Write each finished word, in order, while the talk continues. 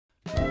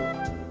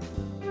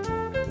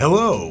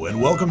Hello,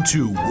 and welcome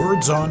to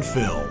Words on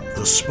Film,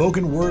 the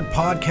spoken word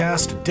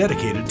podcast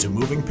dedicated to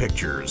moving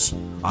pictures.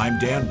 I'm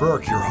Dan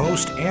Burke, your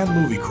host and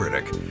movie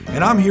critic,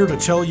 and I'm here to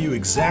tell you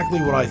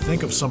exactly what I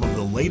think of some of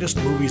the latest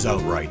movies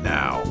out right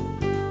now.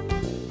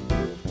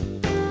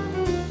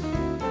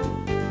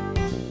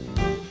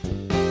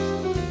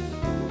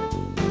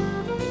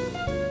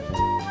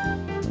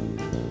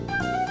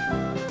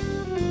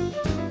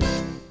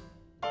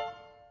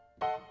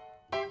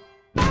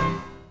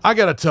 I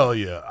gotta tell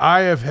you,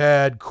 I have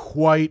had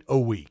quite a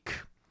week,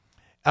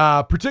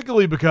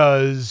 particularly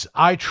because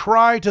I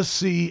try to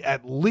see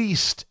at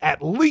least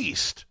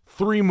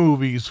 3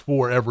 movies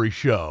for every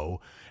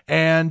show,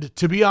 and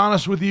to be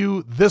honest with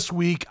you, this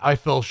week I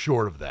fell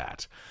short of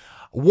that.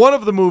 One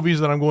of the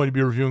movies that I'm going to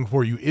be reviewing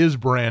for you is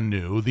brand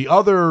new. The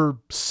other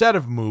set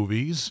of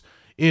movies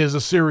is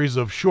a series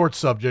of short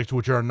subjects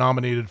which are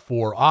nominated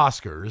for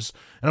Oscars,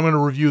 and I'm going to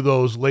review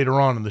those later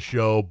on in the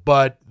show,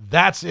 but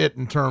that's it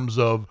in terms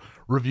of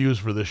reviews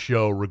for this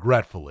show,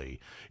 regretfully.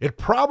 It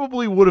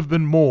probably would have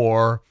been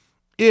more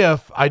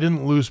if I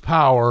didn't lose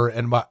power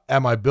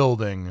at my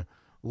building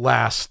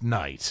last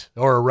night,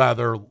 or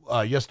rather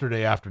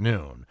yesterday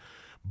afternoon.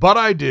 But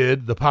I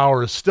did. The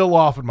power is still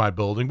off in my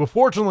building, but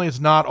fortunately it's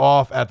not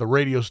off at the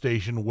radio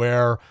station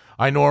where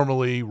I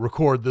normally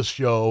record this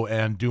show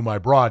and do my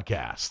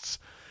broadcasts.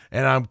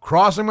 And I'm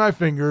crossing my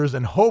fingers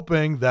and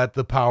hoping that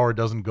the power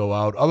doesn't go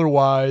out.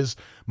 Otherwise,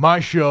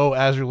 my show,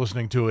 as you're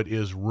listening to it,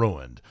 is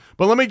ruined.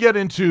 But let me get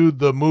into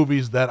the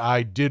movies that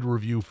I did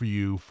review for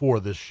you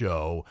for this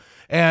show.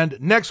 And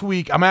next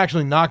week, I'm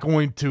actually not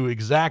going to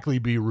exactly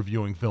be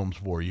reviewing films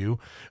for you.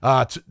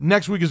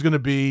 Next week is going to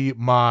be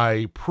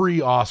my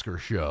pre-Oscar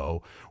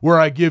show,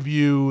 where I give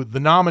you the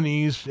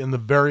nominees in the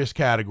various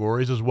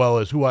categories, as well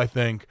as who I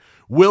think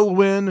will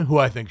win, who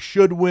I think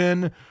should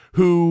win,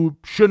 who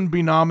shouldn't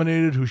be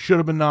nominated, who should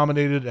have been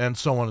nominated, and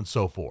so on and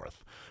so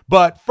forth.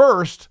 But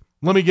first,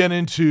 let me get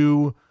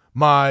into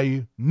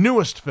my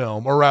newest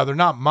film, or rather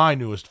not my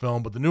newest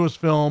film, but the newest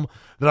film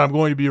that I'm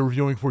going to be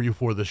reviewing for you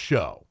for this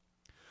show.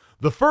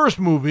 The first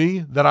movie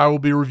that I will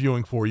be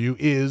reviewing for you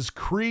is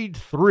Creed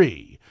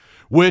 3,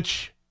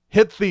 which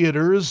hit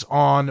theaters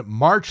on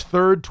March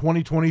 3rd,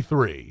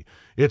 2023.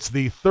 It's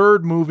the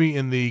third movie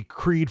in the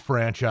Creed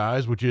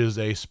franchise, which is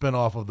a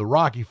spinoff of the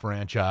Rocky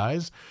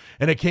franchise,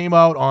 and it came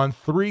out on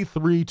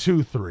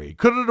 3/3/23.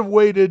 Could it have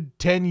waited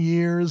 10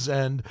 years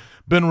and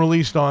been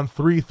released on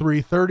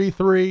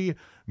 3/3/33?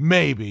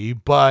 Maybe,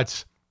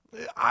 but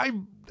I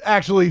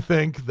actually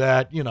think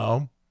that,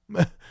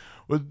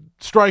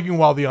 striking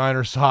while the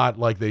iron's hot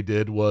like they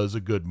did was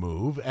a good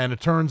move, and it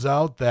turns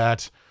out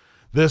that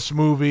this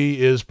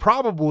movie is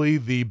probably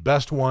the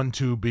best one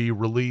to be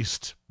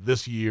released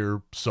this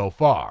year so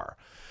far.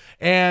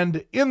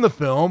 And in the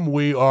film,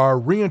 we are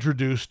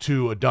reintroduced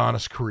to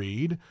Adonis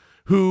Creed,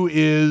 who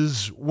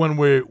is, when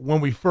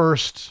we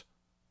first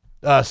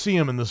see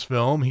him in this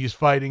film, he's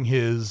fighting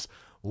his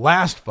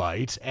last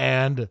fight,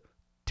 and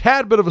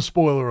tad bit of a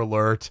spoiler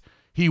alert,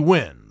 he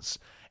wins.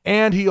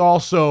 And he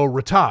also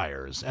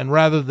retires, and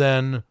rather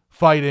than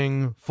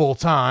fighting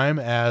full-time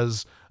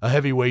as a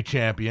heavyweight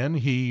champion,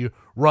 he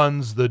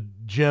runs the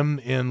gym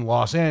in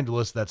Los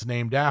Angeles that's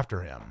named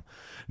after him.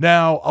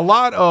 Now, a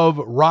lot of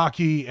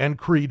Rocky and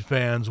Creed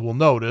fans will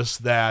notice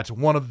that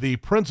one of the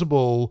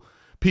principal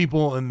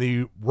people in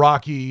the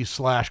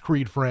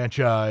Rocky/Creed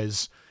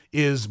franchise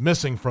is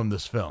missing from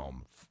this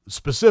film,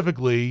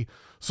 specifically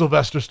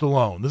Sylvester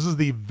Stallone. This is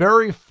the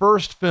very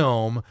first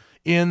film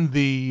in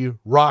the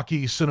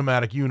Rocky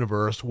cinematic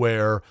universe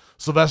where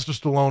Sylvester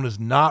Stallone is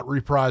not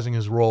reprising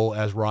his role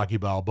as Rocky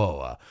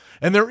Balboa.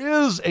 And there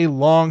is a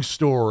long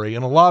story,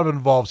 and a lot of it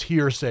involves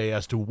hearsay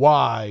as to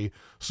why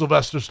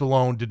Sylvester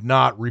Stallone did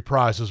not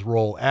reprise his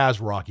role as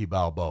Rocky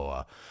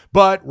Balboa.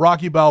 But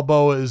Rocky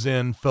Balboa is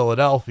in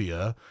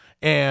Philadelphia,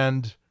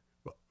 and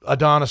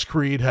Adonis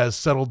Creed has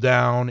settled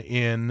down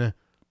in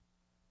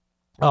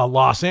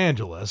Los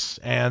Angeles,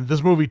 and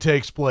this movie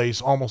takes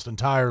place almost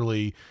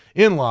entirely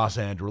in Los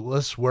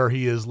Angeles, where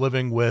he is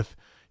living with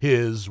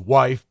his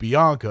wife,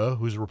 Bianca,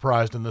 who's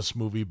reprised in this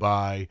movie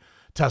by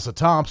Tessa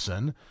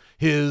Thompson,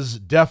 his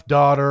deaf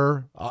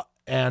daughter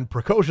and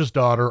precocious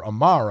daughter,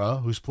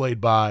 Amara, who's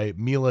played by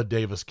Mila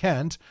Davis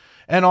Kent,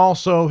 and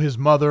also his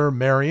mother,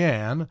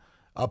 Marianne,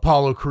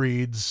 Apollo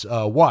Creed's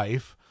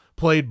wife,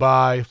 played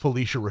by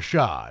Felicia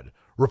Rashad,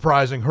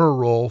 reprising her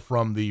role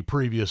from the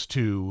previous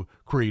 2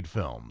 Creed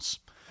films.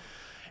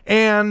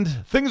 And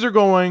things are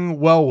going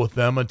well with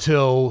them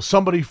until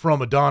somebody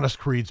from Adonis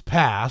Creed's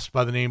past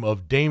by the name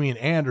of Damian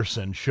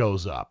Anderson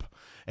shows up.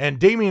 And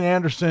Damian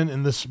Anderson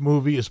in this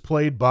movie is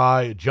played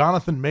by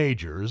Jonathan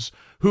Majors,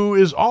 who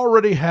is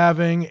already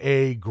having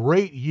a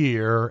great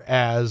year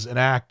as an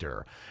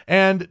actor.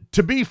 And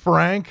to be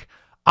frank,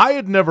 I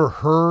had never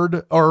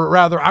heard, or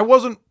rather, I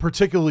wasn't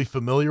particularly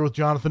familiar with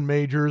Jonathan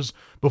Majors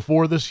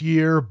before this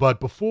year,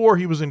 but before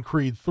he was in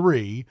Creed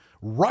 3,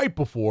 right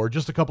before,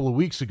 just a couple of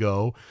weeks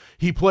ago,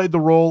 he played the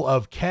role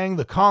of Kang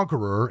the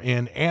Conqueror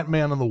in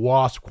Ant-Man and the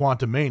Wasp: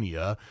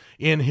 Quantumania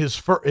in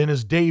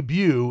his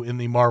debut in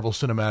the Marvel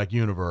Cinematic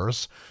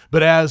Universe.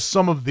 But as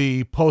some of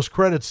the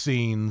post-credit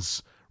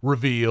scenes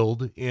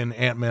revealed in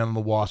Ant-Man and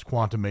the Wasp: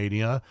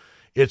 Quantumania,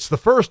 it's the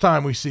first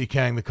time we see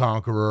Kang the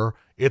Conqueror.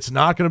 It's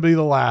not going to be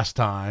the last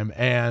time.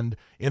 And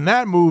in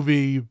that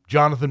movie,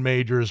 Jonathan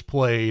Majors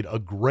played a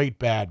great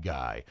bad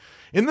guy.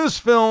 In this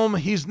film,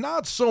 he's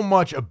not so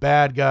much a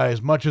bad guy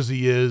as much as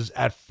he is,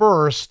 at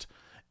first,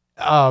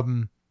 a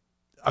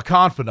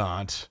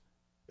confidant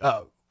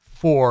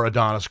for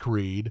Adonis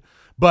Creed.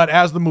 But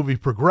as the movie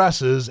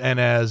progresses and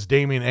as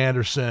Damian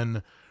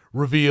Anderson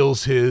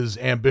reveals his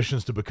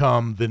ambitions to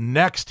become the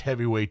next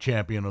heavyweight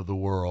champion of the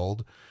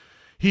world,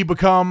 he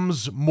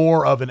becomes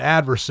more of an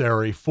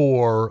adversary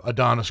for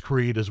Adonis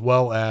Creed, as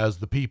well as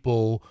the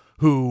people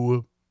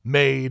who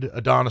made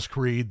Adonis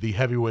Creed the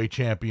heavyweight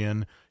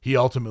champion he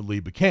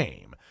ultimately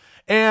became.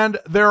 And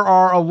there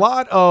are a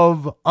lot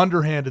of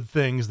underhanded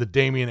things that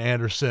Damian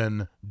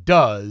Anderson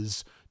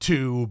does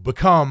to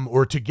become,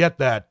 or to get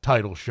that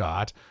title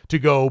shot, to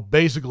go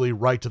basically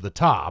right to the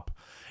top.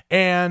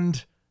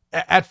 And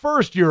at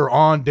first you're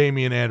on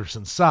Damian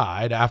Anderson's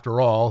side.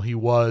 After all, he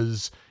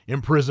was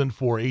imprisoned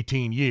for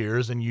 18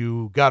 years, and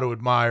you got to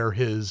admire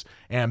his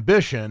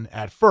ambition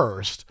at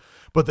first.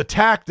 But the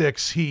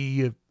tactics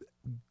he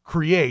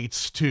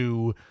creates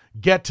to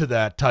get to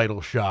that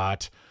title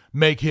shot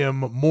make him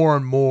more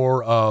and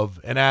more of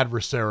an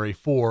adversary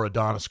for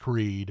Adonis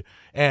Creed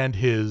and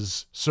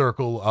his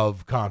circle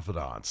of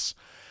confidants.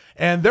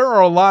 And there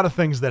are a lot of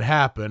things that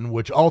happen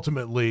which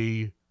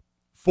ultimately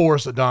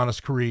force Adonis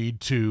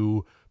Creed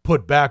to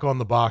put back on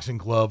the boxing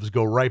gloves,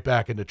 go right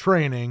back into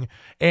training,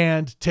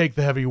 and take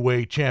the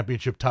heavyweight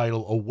championship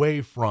title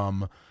away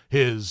from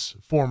his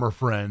former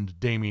friend,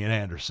 Damian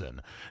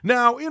Anderson.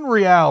 Now, in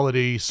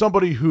reality,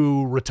 somebody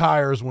who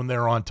retires when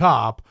they're on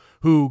top,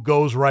 who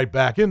goes right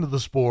back into the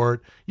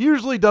sport,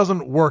 usually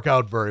doesn't work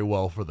out very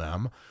well for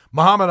them.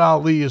 Muhammad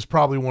Ali is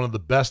probably one of the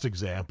best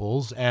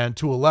examples, and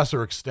to a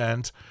lesser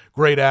extent,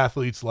 great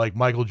athletes like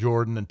Michael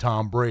Jordan and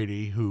Tom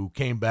Brady, who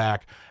came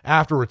back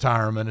after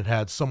retirement and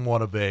had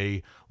somewhat of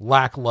a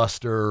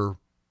lackluster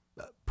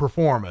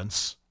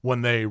performance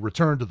when they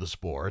returned to the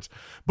sport.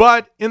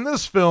 But in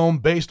this film,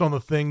 based on the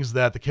things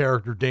that the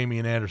character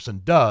Damian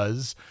Anderson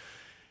does,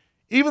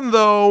 even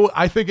though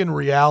I think in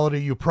reality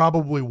you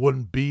probably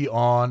wouldn't be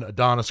on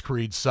Adonis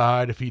Creed's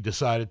side if he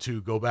decided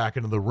to go back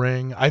into the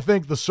ring, I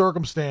think the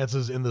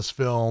circumstances in this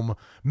film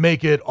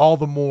make it all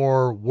the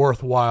more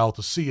worthwhile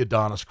to see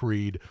Adonis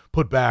Creed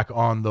put back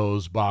on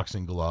those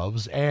boxing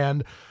gloves.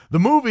 And the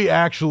movie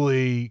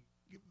actually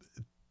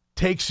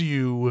takes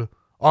you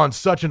on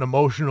such an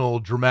emotional,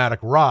 dramatic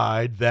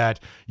ride that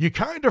you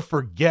kind of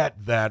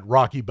forget that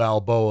Rocky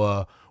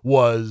Balboa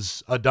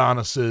was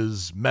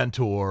Adonis's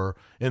mentor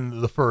in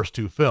the first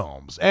two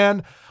films.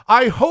 And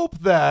I hope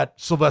that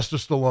Sylvester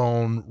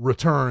Stallone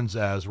returns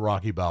as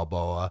Rocky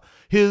Balboa.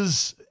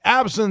 His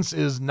absence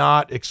is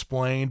not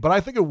explained, but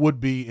I think it would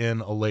be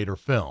in a later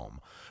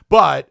film.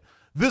 But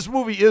this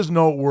movie is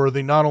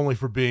noteworthy not only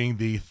for being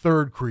the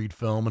third Creed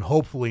film, and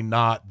hopefully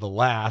not the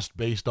last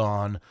based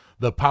on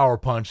the power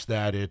punch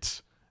that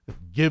it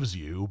gives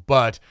you,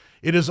 but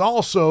it is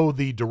also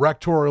the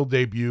directorial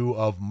debut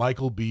of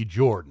Michael B.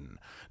 Jordan.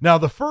 Now,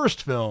 the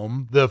first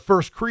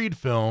Creed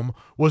film,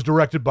 was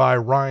directed by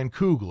Ryan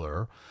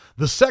Coogler.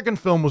 The second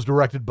film was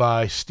directed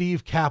by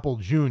Steve Cappell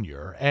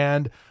Jr.,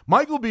 and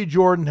Michael B.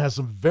 Jordan has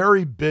some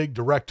very big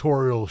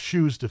directorial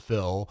shoes to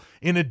fill,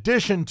 in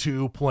addition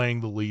to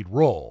playing the lead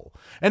role.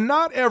 And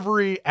not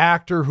every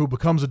actor who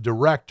becomes a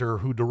director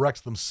who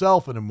directs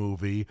themselves in a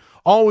movie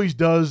always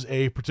does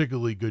a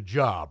particularly good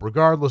job,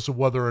 regardless of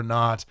whether or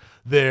not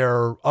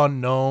they're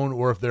unknown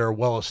or if they're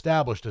well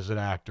established as an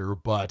actor.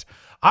 But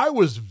I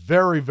was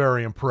very,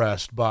 very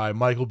impressed by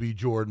Michael B.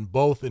 Jordan,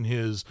 both in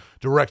his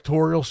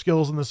directorial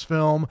skills in this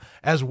film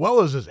as well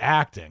as his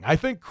acting. I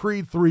think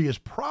Creed 3 is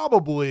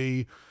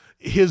probably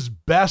his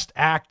best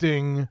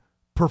acting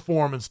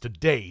performance to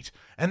date.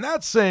 And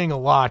that's saying a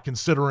lot,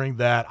 considering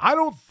that I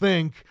don't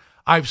think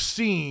I've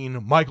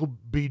seen Michael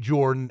B.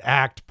 Jordan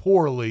act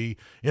poorly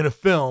in a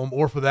film,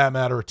 or for that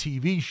matter, a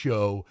TV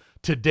show,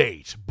 to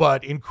date.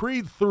 But in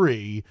Creed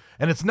 3,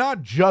 and it's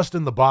not just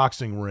in the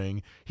boxing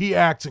ring, he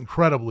acts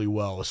incredibly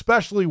well,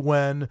 especially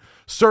when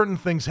certain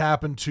things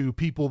happen to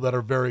people that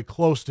are very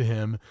close to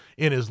him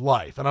in his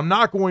life. And I'm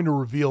not going to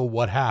reveal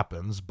what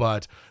happens,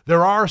 but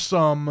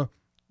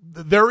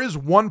there is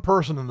one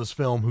person in this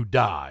film who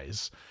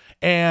dies.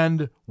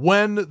 And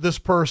when this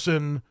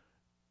person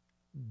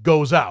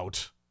goes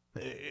out,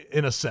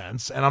 in a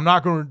sense, and I'm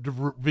not going to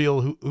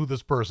reveal who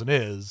this person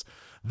is,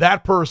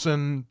 that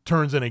person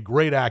turns in a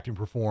great acting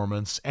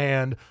performance,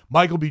 and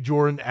Michael B.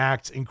 Jordan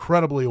acts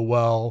incredibly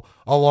well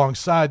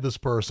alongside this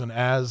person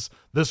as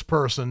this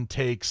person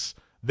takes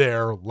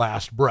their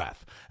last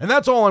breath. And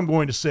that's all I'm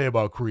going to say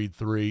about Creed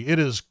 3. It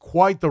is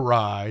quite the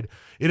ride.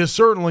 It is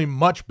certainly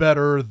much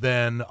better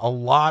than a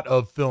lot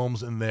of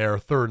films in their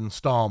third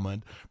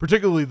installment,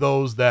 particularly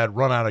those that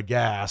run out of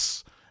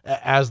gas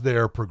as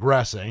they're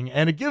progressing,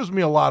 and it gives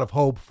me a lot of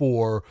hope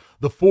for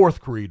the fourth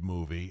Creed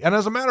movie. And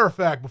as a matter of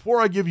fact, before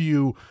I give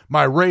you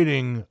my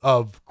rating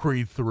of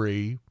Creed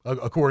 3,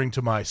 according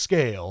to my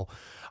scale,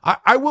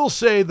 I will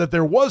say that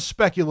there was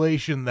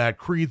speculation that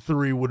Creed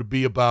 3 would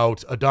be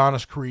about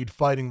Adonis Creed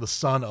fighting the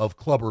son of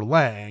Clubber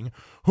Lang,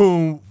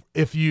 who,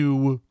 if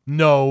you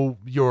know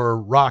your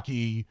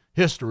Rocky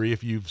history,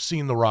 if you've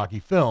seen the Rocky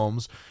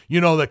films,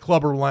 you know that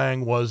Clubber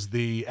Lang was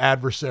the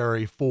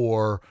adversary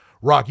for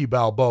Rocky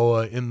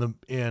Balboa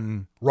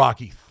in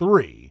Rocky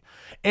 3.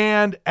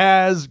 And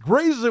as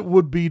great as it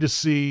would be to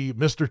see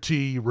Mr.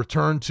 T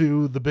return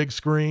to the big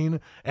screen,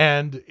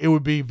 and it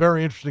would be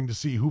very interesting to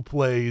see who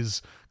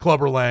plays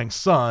Clubber Lang's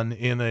son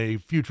in a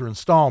future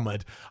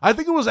installment, I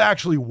think it was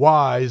actually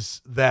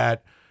wise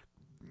that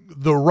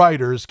the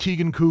writers,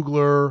 Keegan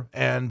Coogler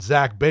and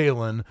Zach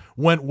Balin,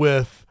 went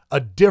with a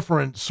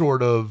different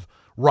sort of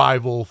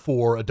rival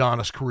for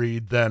Adonis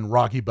Creed than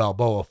Rocky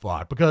Balboa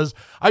fought, because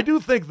I do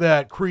think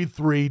that Creed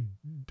 3,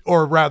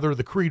 or rather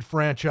the Creed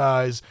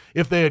franchise,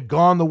 if they had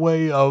gone the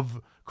way of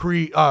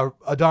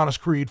Adonis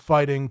Creed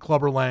fighting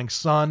Clubber Lang's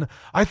son,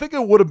 I think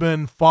it would have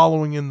been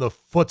following in the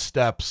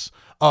footsteps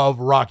of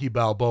Rocky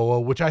Balboa,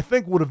 which I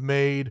think would have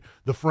made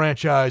the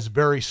franchise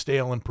very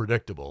stale and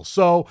predictable.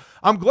 So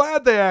I'm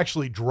glad they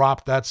actually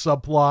dropped that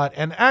subplot,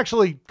 and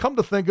actually, come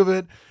to think of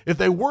it, if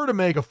they were to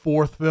make a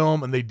fourth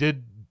film and they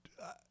did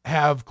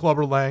have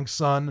Clubber Lang's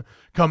son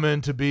come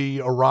in to be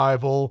a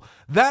rival,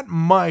 that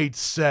might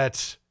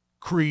set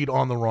Creed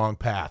on the wrong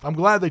path. I'm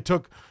glad they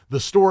took the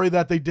story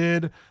that they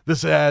did.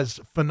 This has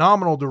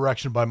phenomenal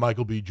direction by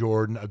Michael B.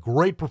 Jordan, a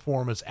great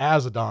performance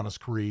as Adonis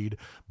Creed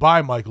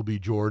by Michael B.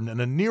 Jordan, and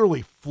a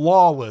nearly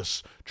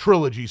flawless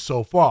trilogy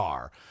so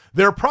far.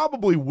 There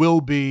probably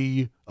will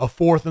be a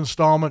fourth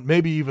installment,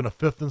 maybe even a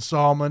fifth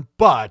installment,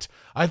 but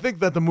I think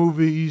that the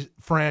movie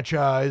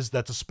franchise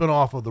that's a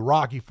spinoff of the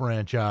Rocky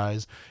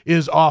franchise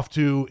is off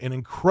to an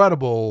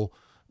incredible,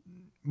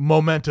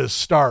 momentous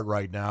start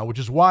right now, which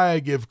is why I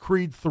give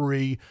Creed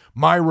 3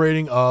 my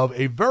rating of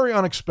a very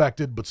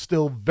unexpected but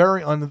still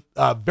very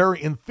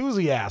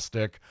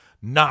enthusiastic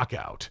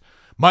knockout.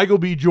 Michael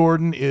B.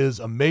 Jordan is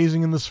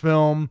amazing in this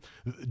film.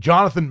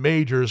 Jonathan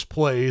Majors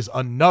plays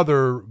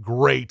another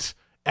great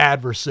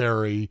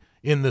adversary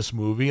in this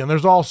movie, and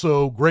there's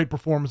also great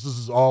performances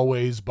as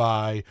always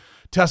by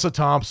Tessa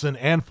Thompson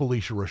and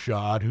Felicia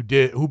Rashad,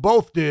 who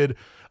both did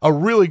a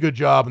really good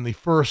job in the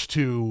first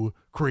two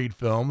Creed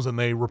films, and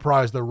they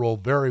reprised their role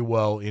very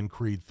well in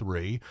Creed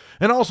 3.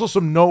 And also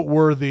some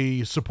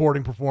noteworthy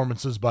supporting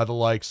performances by the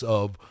likes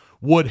of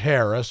Wood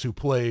Harris, who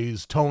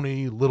plays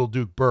Tony Little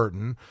Duke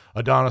Burton,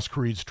 Adonis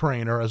Creed's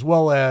trainer, as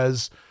well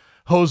as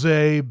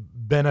Jose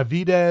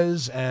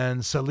Benavidez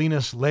and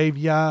Salinas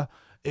Leyva,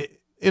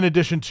 in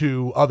addition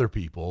to other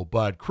people.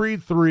 But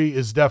Creed 3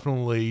 is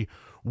definitely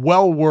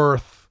well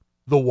worth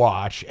the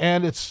watch,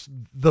 and it's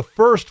the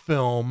first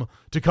film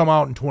to come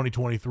out in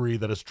 2023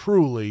 that has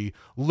truly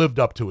lived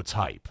up to its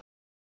hype.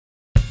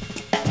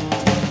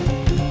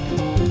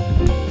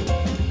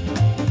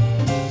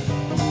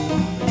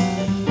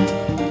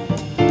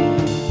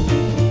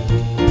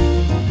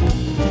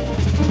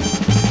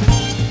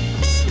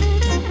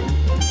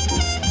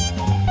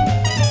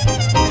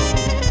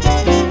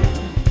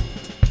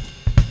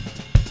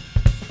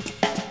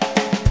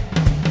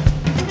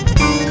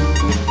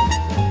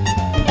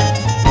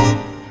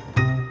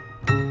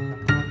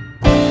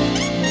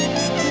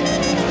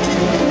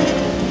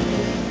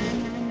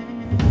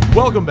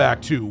 Welcome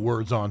back to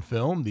Words on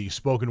Film, the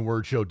spoken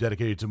word show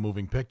dedicated to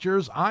moving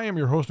pictures. I am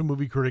your host and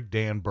movie critic,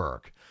 Dan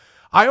Burke.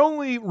 I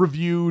only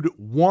reviewed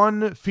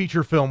one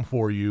feature film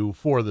for you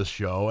for this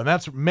show, and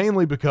that's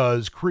mainly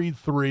because Creed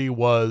 3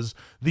 was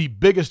the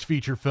biggest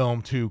feature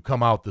film to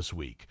come out this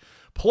week.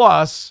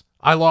 Plus,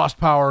 I lost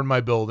power in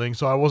my building,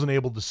 so I wasn't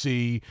able to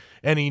see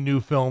any new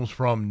films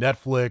from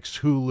Netflix,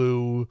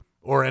 Hulu,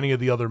 or any of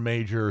the other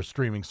major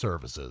streaming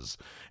services.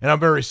 And I'm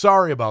very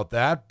sorry about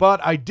that, but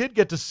I did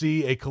get to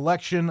see a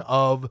collection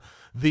of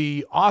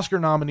the Oscar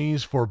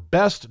nominees for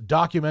Best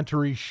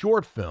Documentary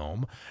Short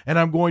Film, and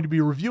I'm going to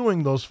be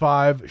reviewing those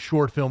 5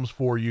 short films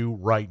for you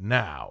right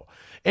now.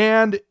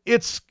 And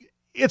it's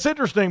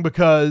interesting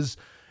because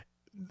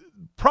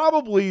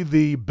probably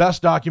the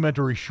best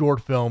documentary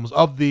short films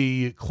of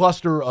the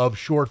cluster of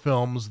short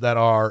films that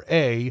are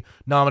A,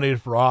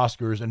 nominated for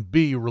Oscars, and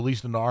B,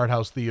 released in art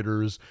house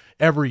theaters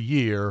every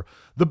year,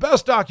 the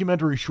best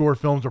documentary short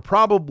films are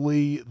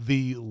probably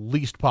the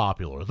least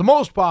popular. The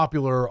most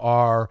popular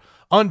are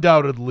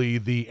undoubtedly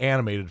the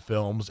animated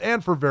films,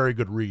 and for very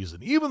good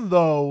reason. Even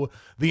though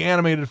the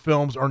animated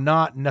films are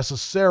not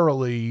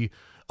necessarily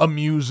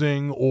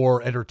amusing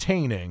or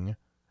entertaining,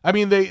 I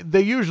mean,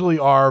 they usually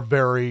are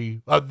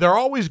very, they're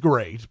always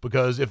great,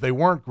 because if they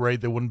weren't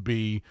great, they wouldn't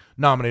be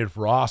nominated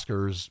for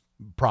Oscars,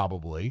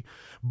 probably.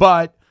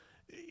 But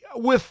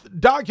with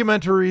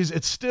documentaries,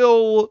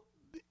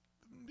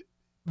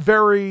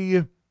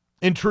 very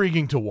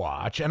intriguing to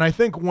watch. And I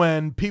think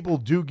when people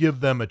do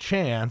give them a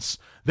chance,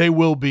 they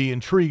will be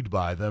intrigued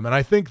by them. And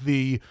I think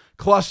the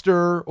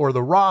cluster or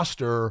the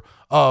roster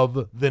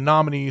of the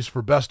nominees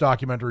for Best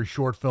Documentary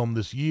Short Film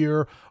this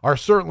year are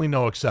certainly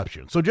no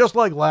exception. So just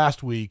like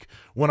last week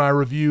when I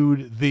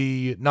reviewed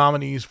the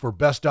nominees for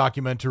Best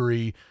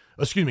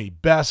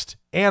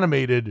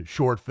Animated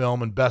Short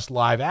Film and Best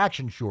Live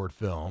Action Short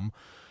Film,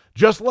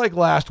 just like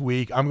last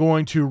week, I'm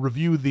going to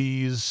review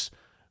these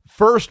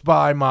first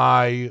by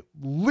my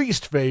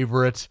least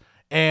favorite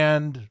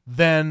and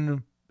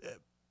then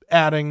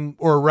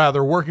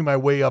working my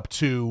way up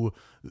to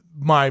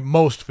my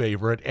most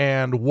favorite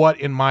and what,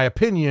 in my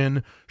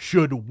opinion,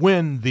 should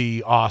win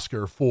the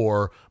Oscar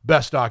for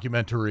Best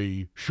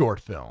Documentary Short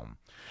Film.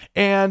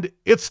 And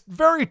it's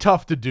very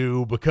tough to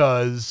do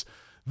because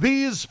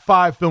these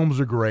 5 films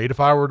are great. If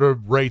I were to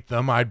rate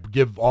them, I'd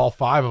give all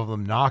 5 of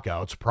them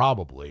knockouts,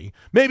 probably.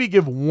 Maybe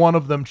give one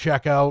of them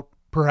checkout,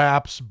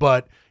 perhaps,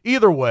 but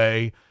either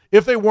way,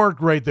 if they weren't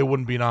great, they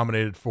wouldn't be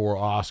nominated for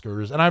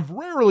Oscars. And I've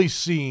rarely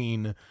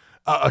seen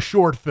a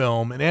short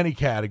film in any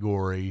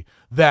category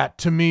that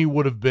to me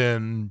would have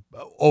been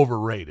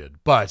overrated.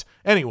 But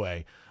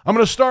anyway, I'm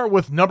going to start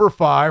with number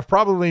 5,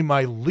 probably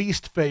my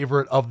least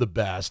favorite of the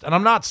best. And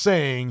I'm not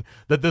saying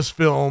that this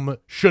film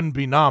shouldn't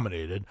be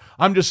nominated.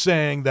 I'm just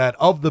saying that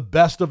of the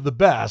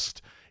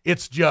best,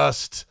 it's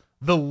just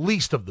the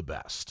least of the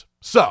best.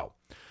 So,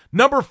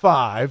 number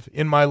 5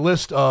 in my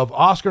list of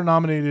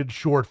Oscar-nominated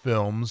short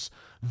films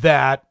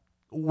that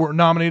were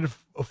nominated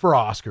for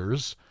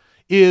Oscars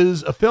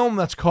is a film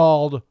that's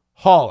called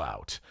Haul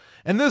Out.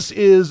 And this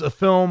is a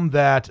film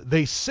that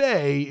they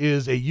say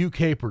is a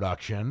UK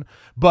production,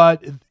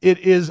 but it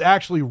is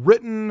actually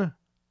written,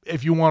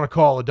 if you want to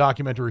call a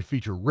documentary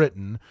feature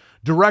written,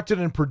 directed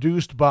and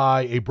produced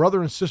by a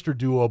brother and sister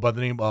duo by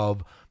the name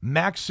of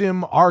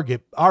Maxim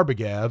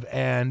Arbagev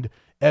and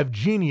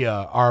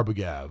Evgenia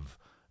Arbagev.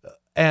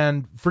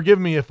 And forgive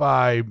me if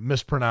I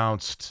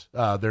mispronounced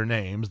their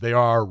names. They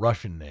are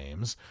Russian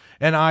names.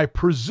 And I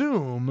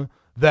presume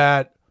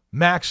that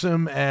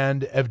Maxim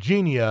and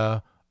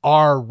Evgenia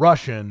are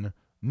Russian,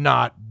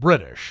 not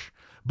British.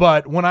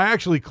 But when I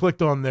actually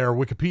clicked on their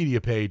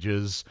Wikipedia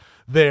pages,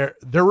 their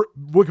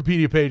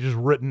Wikipedia page is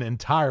written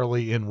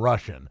entirely in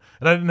Russian.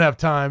 And I didn't have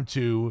time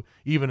to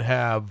even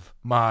have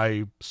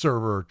my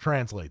server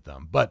translate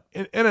them. But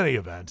in any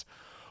event,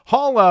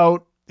 Haul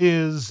Out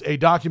is a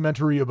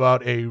documentary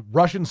about a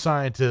Russian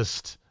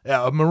scientist,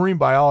 a marine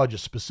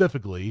biologist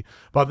specifically,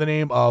 by the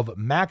name of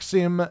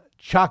Maxim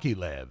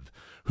Chakilev,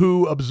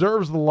 who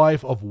observes the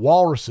life of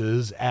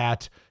walruses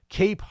at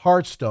Cape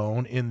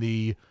Heartstone in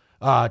the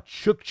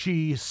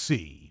Chukchi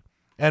Sea.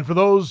 And for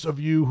those of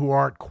you who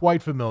aren't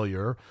quite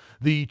familiar,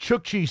 the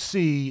Chukchi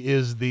Sea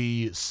is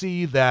the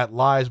sea that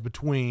lies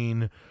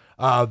between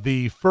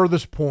the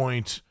furthest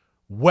point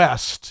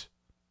the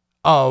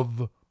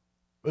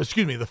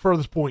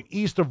furthest point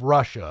east of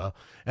Russia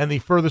and the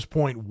furthest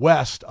point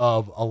west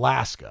of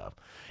Alaska.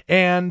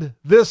 And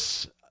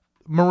this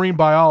marine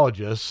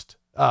biologist,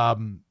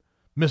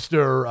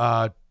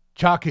 Mr.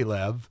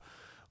 Chakilev,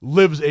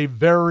 lives a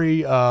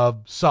very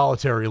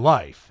solitary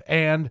life.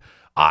 And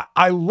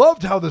I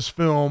loved how this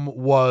film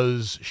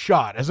was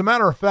shot. As a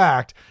matter of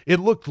fact, it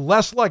looked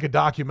less like a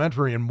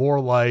documentary and more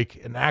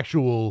like an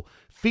actual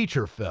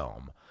feature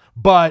film.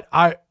 But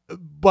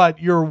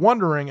you're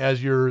wondering,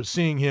 as you're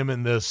seeing him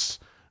in this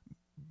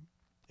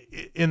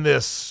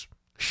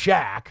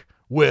shack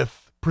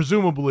with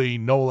presumably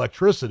no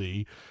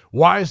electricity,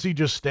 why is he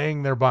just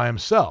staying there by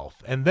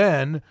himself? And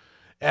then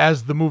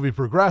as the movie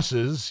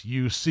progresses,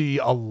 you see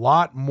a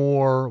lot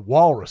more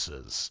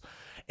walruses.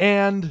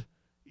 And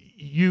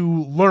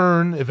you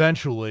learn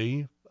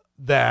eventually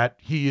that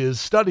he is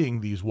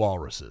studying these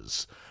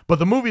walruses. But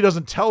the movie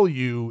doesn't tell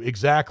you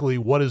exactly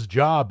what his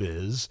job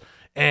is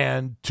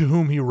and to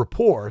whom he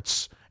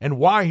reports and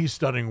why he's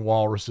studying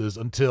walruses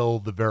until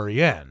the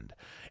very end.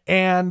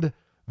 And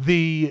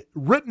the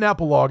written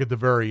epilogue at the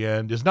very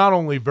end is not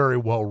only very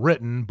well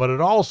written, but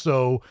it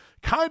also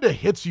kind of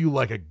hits you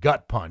like a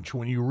gut punch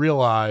when you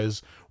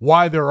realize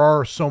why there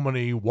are so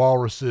many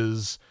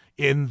walruses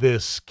in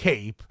this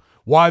cape,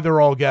 why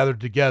they're all gathered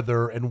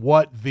together, and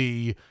what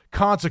the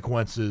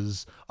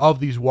consequences of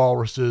these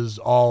walruses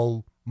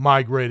all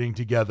migrating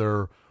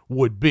together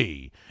would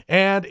be.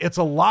 And it's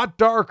a lot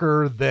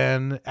darker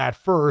than at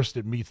first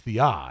it meets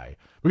the eye.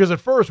 Because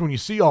at first, when you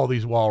see all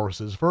these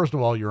walruses, first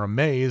of all, you're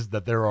amazed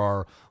that there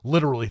are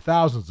literally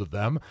thousands of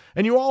them.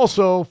 And you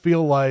also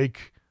feel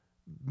like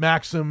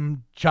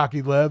Maxim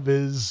Chakilev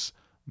is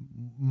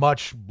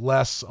much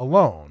less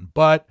alone.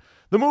 But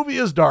the movie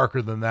is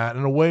darker than that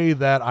in a way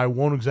that I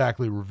won't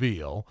exactly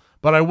reveal.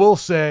 But I will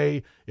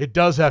say it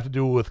does have to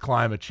do with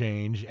climate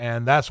change,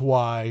 and that's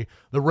why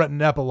the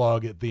written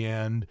epilogue at the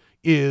end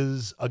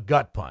is a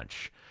gut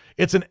punch.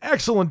 It's an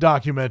excellent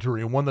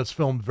documentary and one that's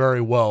filmed very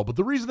well, but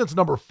the reason it's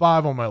number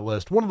 5 on my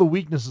list, one of the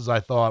weaknesses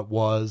I thought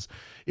was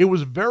it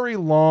was very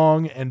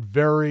long and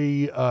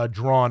very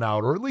drawn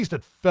out, or at least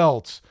it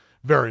felt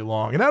very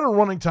long. It had a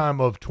running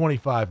time of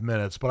 25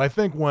 minutes, but I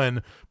think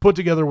when put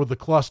together with the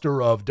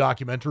cluster of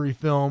documentary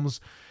films,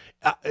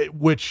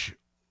 which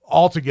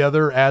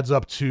altogether adds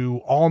up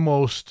to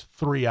almost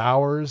 3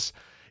 hours,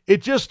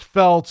 it just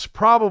felt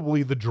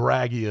probably the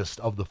draggiest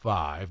of the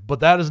five. But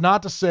that is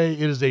not to say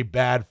it is a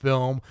bad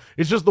film.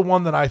 It's just the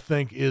one that I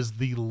think is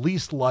the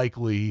least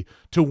likely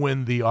to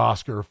win the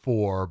Oscar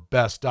for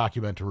Best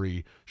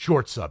Documentary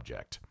Short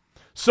Subject.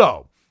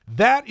 So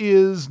that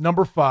is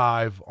number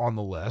 5 on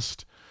the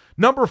list.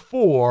 Number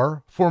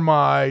 4 for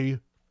my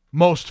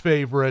most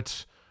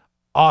favorite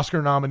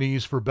Oscar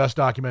nominees for Best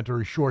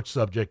Documentary Short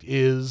Subject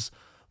is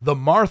The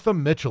Martha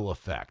Mitchell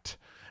Effect.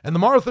 And The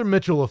Martha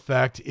Mitchell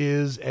Effect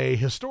is a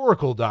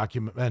historical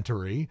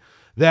documentary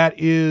that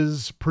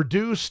is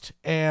produced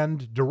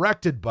and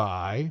directed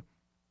by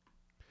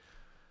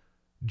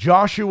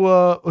Beth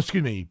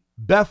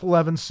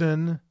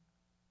Levinson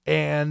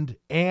and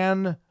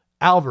Anne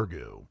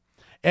Alvergu.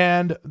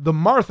 And The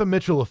Martha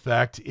Mitchell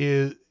Effect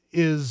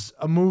is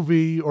a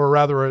movie, or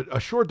rather a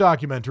short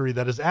documentary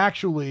that is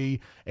actually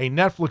a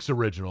Netflix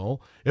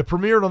original. It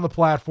premiered on the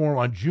platform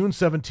on June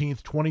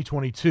 17th,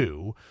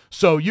 2022,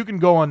 so you can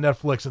go on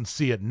Netflix and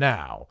see it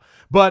now.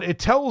 But it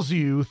tells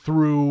you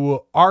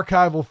through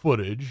archival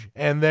footage,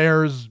 and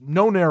there's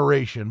no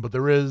narration, but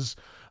there is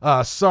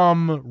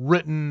some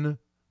written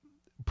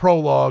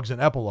prologues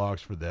and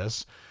epilogues for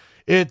this.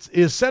 It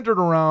is centered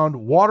around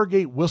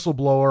Watergate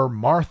whistleblower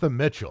Martha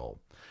Mitchell.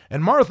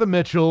 And Martha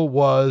Mitchell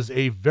was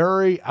a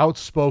very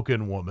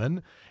outspoken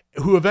woman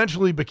who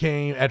eventually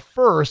became, at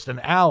first, an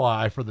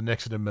ally for the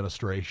Nixon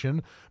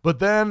administration. But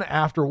then,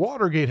 after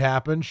Watergate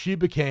happened, she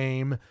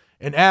became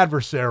an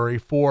adversary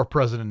for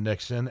President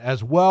Nixon,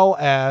 as well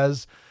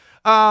as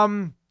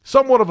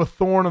somewhat of a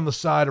thorn in the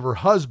side of her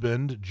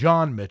husband,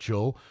 John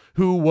Mitchell,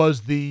 who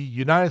was the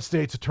United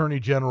States Attorney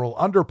General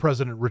under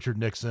President Richard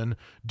Nixon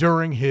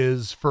during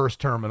his first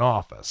term in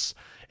office.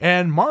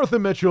 And Martha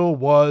Mitchell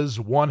was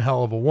one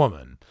hell of a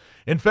woman.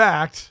 In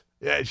fact,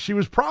 she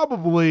was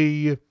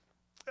probably,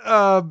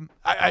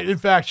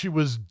 she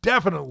was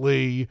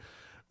definitely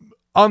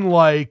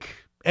unlike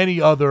any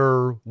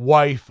other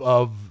wife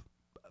of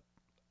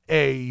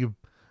a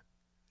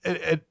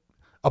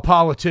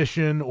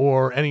politician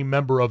or any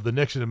member of the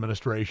Nixon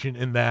administration,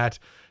 in that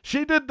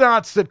she did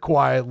not sit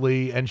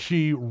quietly and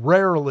she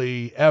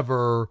rarely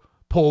ever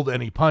pulled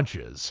any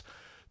punches,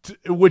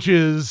 which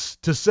is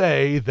to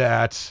say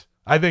that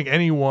I think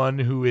anyone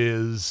who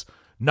is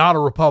not a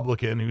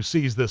Republican who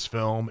sees this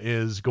film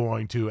is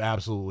going to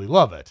absolutely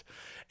love it.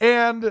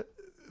 And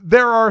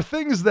there are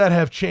things that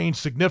have changed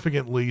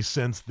significantly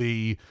since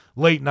the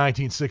late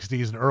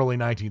 1960s and early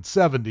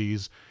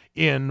 1970s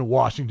in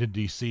Washington,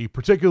 D.C.,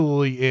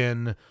 particularly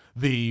in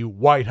the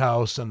White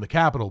House and the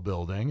Capitol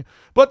building.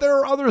 But there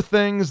are other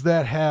things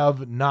that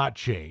have not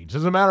changed.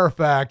 As a matter of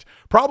fact,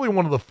 probably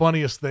one of the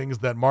funniest things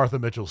that Martha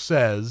Mitchell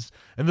says,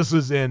 and this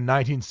is in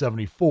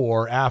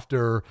 1974,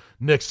 after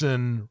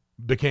Nixon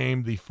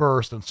became the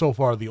first and so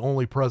far the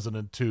only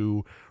president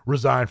to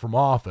resign from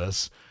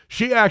office,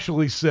 she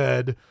actually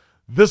said,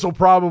 "This will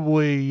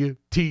probably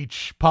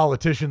teach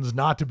politicians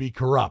not to be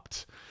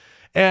corrupt."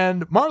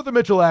 And Martha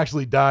Mitchell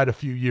actually died a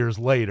few years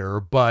later,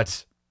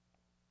 but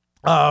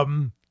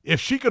if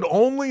she could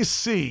only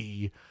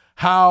see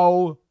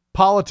how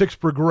politics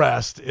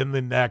progressed in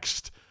the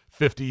next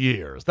 50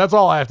 years. That's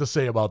all I have to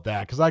say about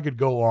that, because I could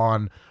go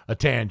on a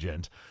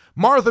tangent.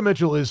 Martha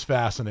Mitchell is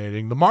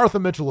fascinating. The Martha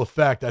Mitchell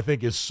Effect, I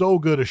think, is so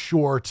good a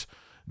short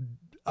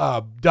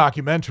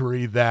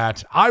documentary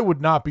that I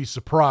would not be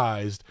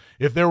surprised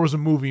if there was a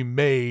movie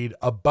made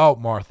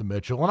about Martha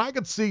Mitchell. And I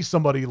could see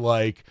somebody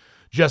like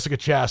Jessica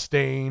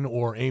Chastain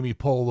or Amy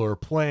Poehler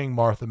playing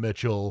Martha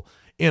Mitchell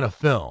in a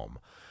film.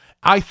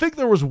 I think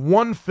there was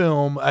one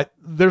film,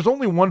 there's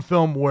only one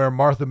film where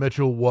Martha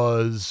Mitchell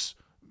was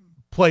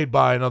played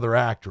by another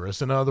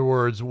actress. In other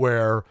words,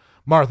 where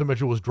Martha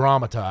Mitchell was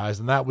dramatized,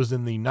 and that was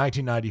in the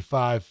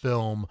 1995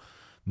 film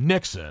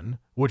Nixon,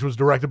 which was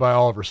directed by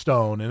Oliver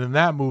Stone. And in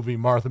that movie,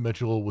 Martha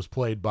Mitchell was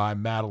played by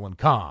Madeline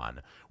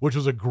Kahn, which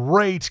was a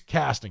great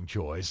casting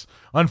choice.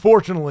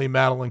 Unfortunately,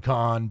 Madeline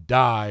Kahn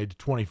died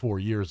 24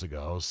 years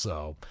ago,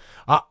 so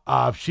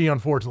she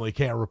unfortunately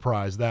can't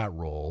reprise that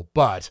role.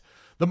 But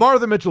The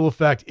Martha Mitchell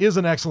Effect is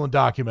an excellent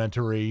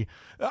documentary.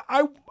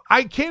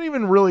 I can't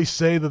even really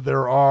say that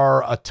there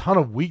are a ton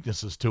of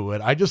weaknesses to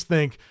it. I just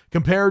think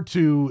compared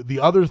to the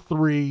other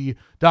 3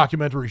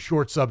 documentary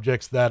short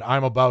subjects that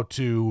I'm about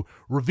to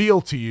reveal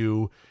to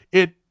you,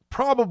 it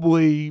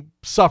probably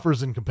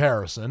suffers in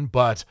comparison,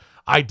 but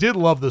I did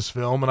love this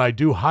film and I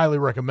do highly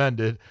recommend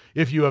it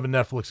if you have a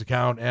Netflix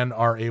account and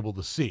are able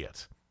to see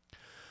it.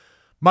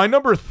 My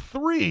number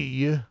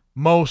 3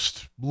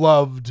 most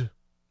loved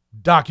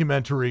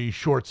documentary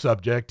short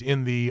subject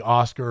in the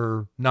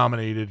Oscar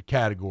nominated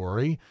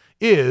category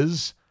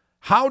is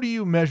How Do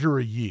You Measure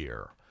a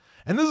Year?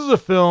 And this is a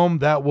film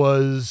that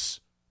was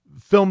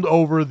filmed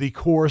over the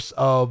course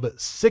of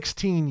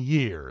 16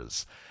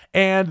 years.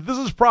 And this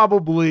is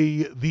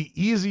probably the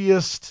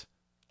easiest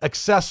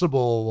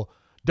accessible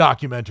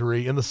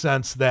documentary in the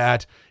sense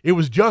that it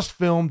was just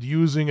filmed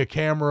using a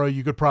camera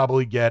you could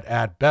probably get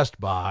at Best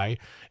Buy,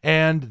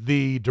 and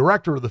the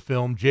director of the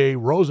film, Jay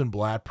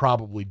Rosenblatt,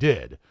 probably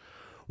did.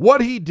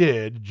 What he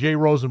did, Jay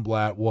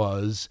Rosenblatt,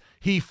 was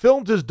he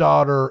filmed his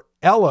daughter,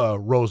 Ella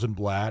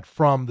Rosenblatt,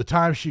 from the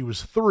time she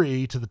was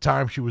 3 to the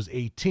time she was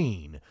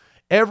 18,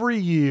 every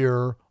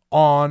year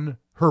on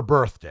her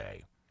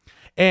birthday.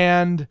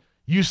 And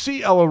you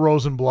see Ella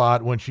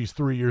Rosenblatt when she's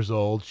 3 years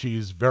old.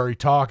 She's very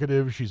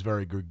talkative, she's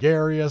very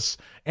gregarious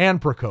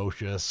and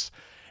precocious.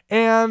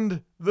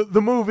 And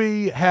the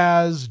movie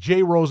has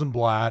Jay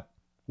Rosenblatt,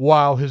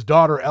 while his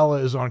daughter Ella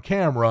is on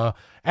camera,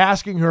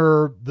 asking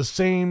her the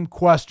same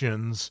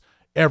questions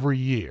every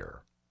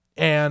year.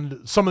 And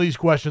some of these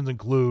questions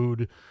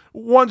include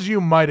ones you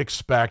might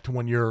expect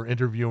when you're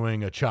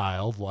interviewing a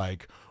child,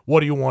 like, what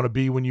do you want to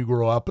be when you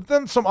grow up? But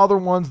then some other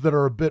ones that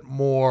are a bit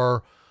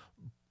more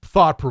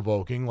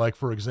thought-provoking, like,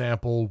 for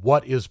example,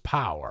 what is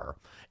power?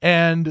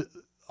 And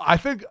I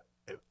think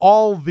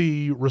all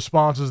the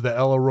responses that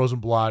Ella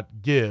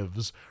Rosenblatt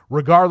gives,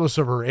 regardless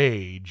of her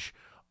age,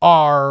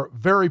 are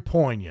very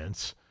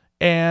poignant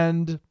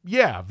and,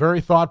 yeah,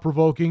 very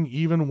thought-provoking,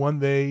 even when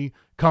they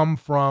come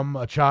from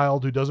a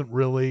child who doesn't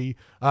really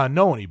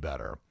know any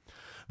better.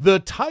 The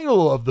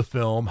title of the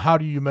film, How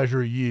Do You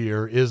Measure a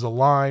Year, is a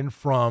line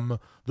from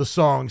the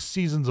song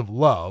Seasons of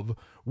Love,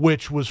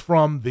 which was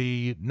from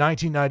the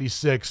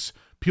 1996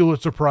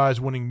 Pulitzer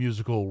Prize-winning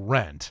musical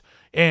Rent.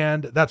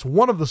 And that's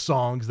one of the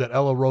songs that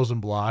Ella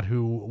Rosenblatt,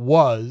 who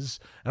was,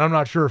 and I'm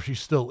not sure if she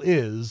still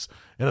is,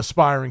 an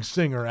aspiring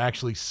singer,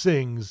 actually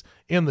sings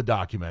in the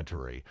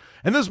documentary.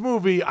 And this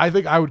movie, I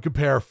think I would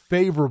compare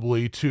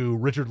favorably to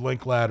Richard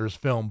Linklater's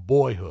film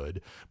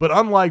Boyhood. But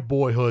unlike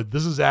Boyhood,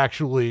 this is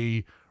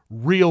actually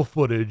real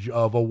footage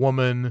of a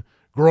woman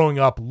growing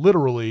up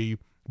literally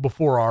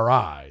before our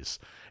eyes.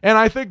 And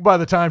I think by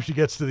the time she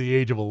gets to the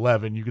age of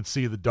 11, you can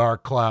see the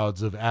dark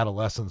clouds of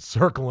adolescence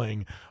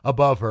circling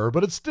above her.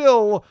 But it's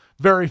still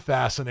very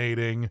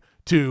fascinating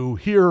to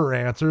hear her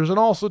answers and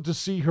also to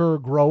see her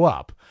grow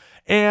up.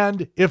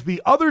 And if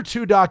the other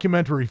two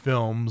documentary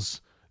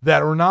films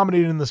that were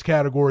nominated in this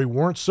category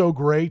weren't so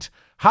great,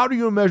 How Do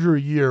You Measure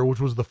a Year, which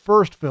was the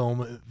first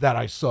film that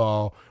I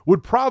saw,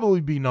 would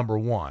probably be number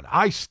one.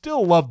 I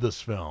still love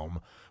this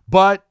film,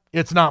 but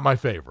it's not my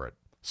favorite.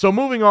 So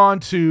moving on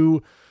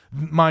to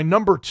my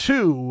number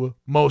 2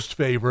 most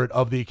favorite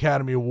of the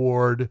Academy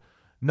Award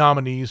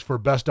nominees for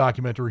Best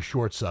Documentary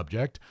Short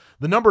Subject.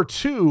 The number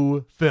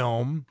 2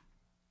 film,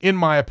 in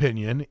my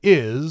opinion,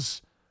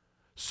 is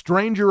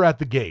Stranger at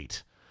the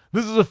Gate.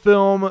 This is a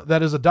film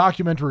that is a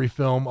documentary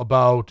film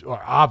about,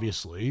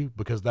 obviously,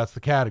 because that's the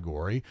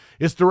category.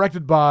 It's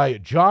directed by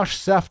Josh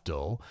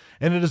Seftel,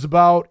 and it is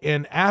about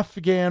an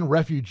Afghan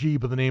refugee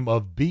by the name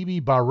of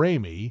Bibi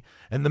Bahrami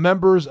and the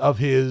members of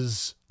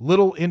his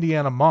Little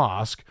Indiana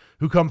Mosque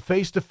who come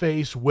face to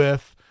face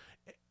with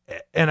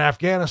an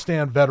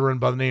Afghanistan veteran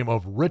by the name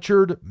of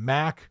Richard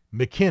Mack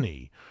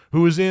McKinney,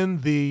 who is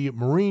in the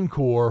Marine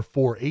Corps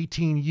for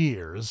 18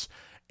 years,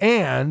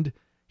 and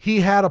he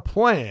had a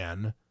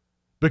plan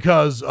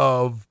because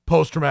of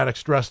post-traumatic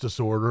stress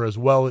disorder, as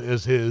well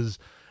as his,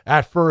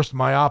 at first,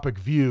 myopic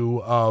view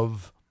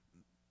of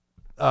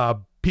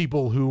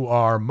people who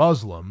are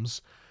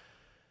Muslims.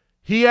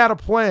 He had a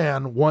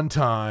plan one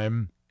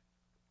time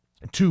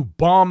to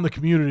bomb the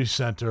community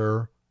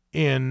center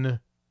in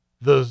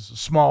the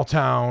small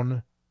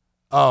town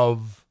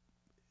of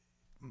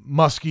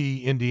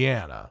Muskie,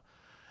 Indiana.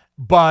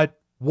 But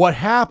what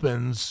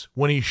happens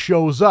when he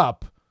shows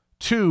up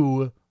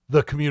to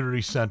the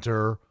community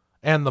center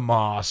and the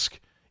mosque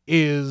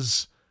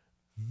is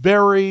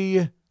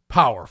very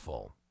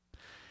powerful.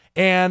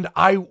 And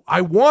I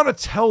want to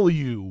tell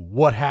you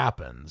what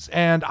happens.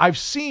 And I've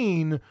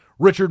seen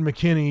Richard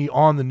McKinney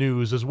on the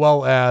news, as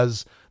well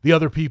as the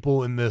other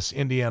people in this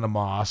Indiana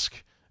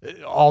mosque,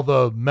 all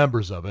the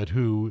members of it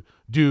who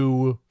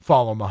do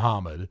follow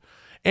Muhammad.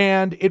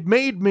 And it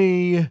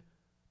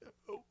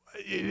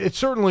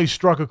certainly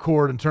struck a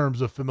chord in terms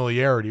of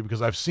familiarity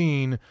because I've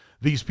seen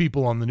these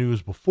people on the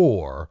news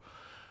before.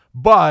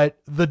 But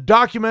the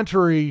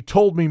documentary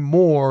told me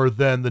more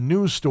than the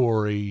news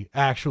story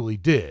actually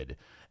did.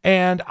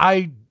 And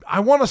I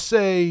want to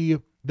say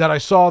that I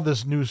saw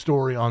this news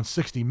story on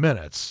 60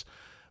 Minutes,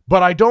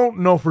 but I don't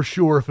know for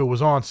sure if it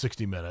was on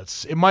 60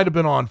 Minutes. It might have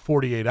been on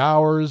 48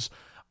 Hours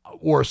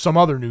or some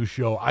other news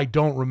show. I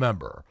don't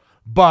remember.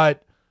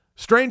 But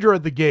Stranger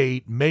at the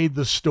Gate made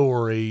the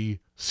story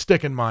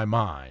stick in my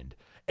mind.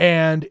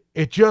 And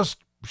it just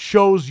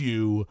shows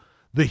you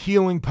the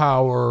healing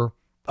power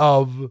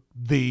of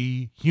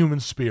the human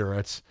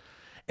spirits.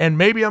 And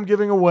maybe I'm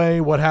giving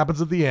away what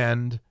happens at the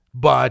end,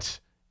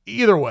 but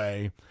either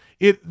way,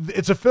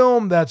 it's a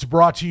film that's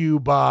brought to you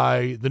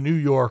by The New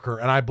Yorker,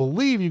 and I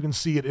believe you can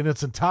see it in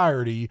its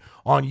entirety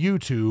on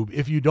YouTube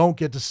if you don't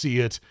get to see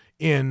it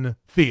in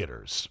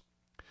theaters.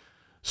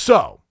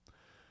 So,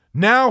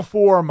 now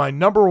for my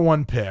number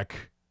 1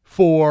 pick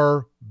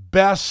for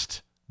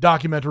Best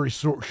Documentary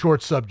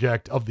Short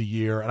Subject of the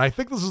Year, and I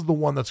think this is the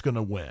one that's going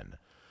to win.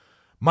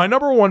 My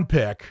number one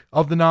pick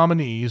of the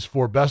nominees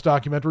for Best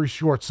Documentary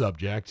Short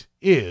Subject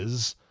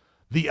is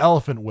The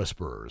Elephant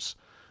Whisperers.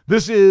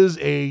 This is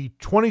a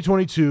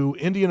 2022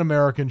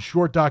 Indian-American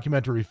short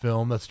documentary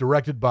film that's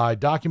directed by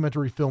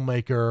documentary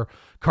filmmaker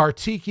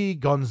Kartiki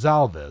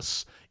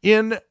Gonsalves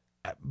in,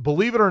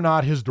 believe it or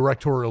not, his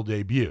directorial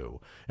debut.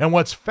 And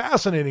what's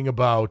fascinating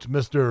about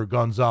Mr.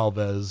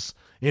 Gonsalves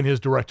in his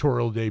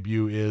directorial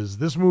debut is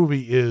this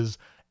movie is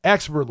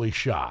expertly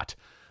shot.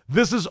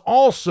 This is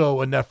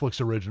also a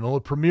Netflix original.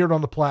 It premiered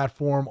on the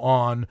platform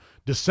on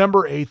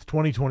December 8th,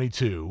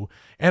 2022.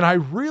 And I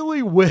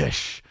really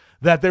wish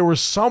that there was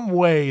some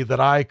way that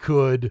I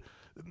could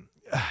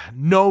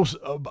know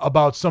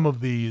about some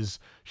of these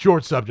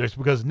short subjects,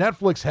 because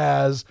Netflix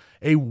has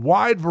a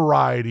wide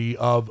variety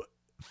of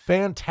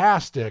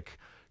fantastic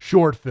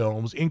short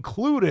films,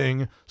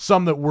 including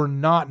some that were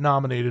not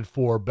nominated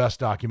for Best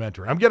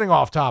Documentary. I'm getting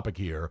off topic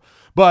here,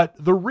 but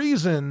the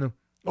reason,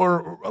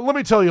 or let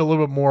me tell you a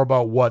little bit more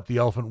about what The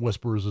Elephant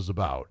Whisperers is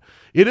about.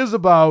 It is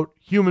about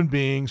human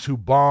beings who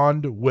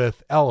bond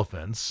with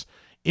elephants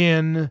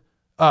in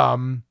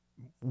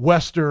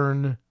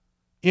Western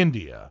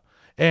India.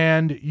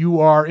 And you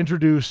are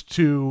introduced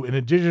to an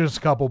indigenous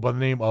couple by the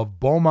name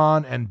of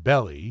Boman and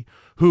Belly,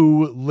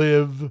 who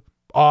live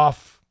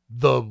off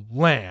the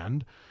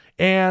land,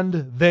 and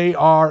they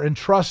are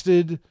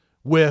entrusted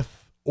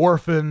with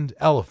orphaned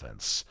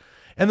elephants.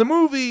 And the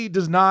movie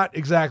does not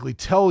exactly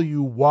tell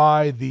you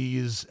why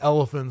these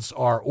elephants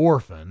are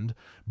orphaned,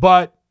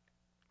 but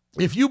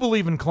if you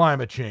believe in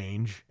climate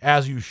change,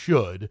 as you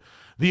should,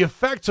 the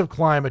effects of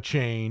climate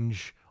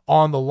change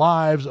on the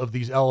lives of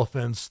these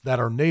elephants that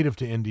are native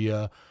to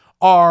India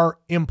are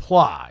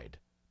implied,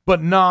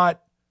 but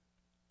not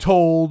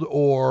told,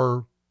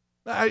 or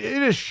it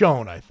is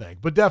shown, I think,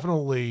 but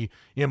definitely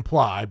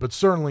implied, but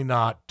certainly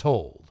not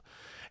told.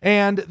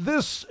 And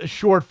this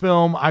short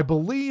film, I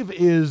believe,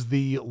 is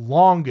the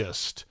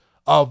longest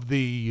of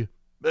the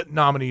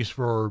nominees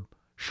for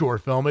short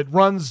film. It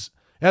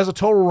has a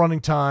total running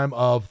time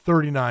of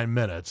 39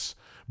 minutes,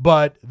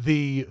 but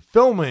the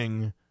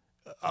filming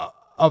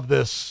of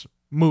this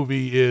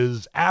movie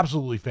is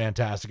absolutely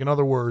fantastic. In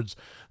other words,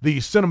 the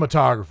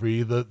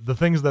cinematography, the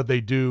things that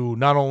they do,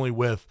 not only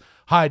with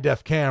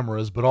high-def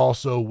cameras, but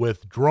also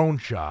with drone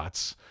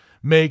shots,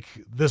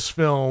 make this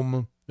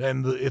film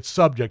and its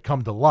subject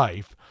come to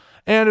life.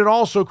 And it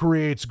also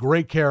creates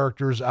great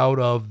characters out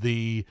of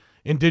the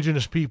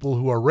indigenous people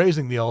who are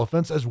raising the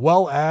elephants, as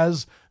well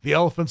as the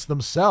elephants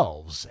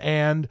themselves.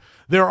 And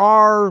there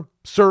are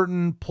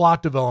certain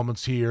plot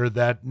developments here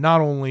that not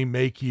only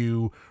make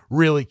you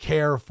really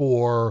care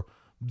for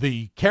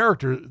the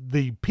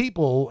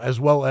people, as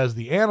well as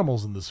the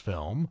animals in this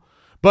film,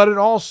 but it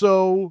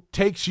also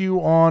takes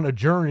you on a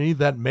journey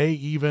that may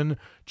even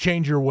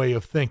change your way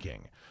of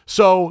thinking.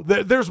 So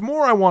there's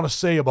more I want to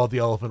say about The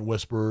Elephant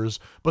Whisperers,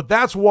 but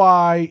that's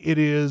why it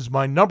is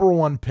my number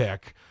one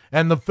pick,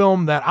 and the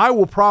film that I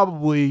will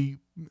probably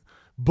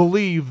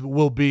believe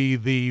will be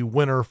the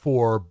winner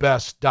for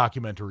Best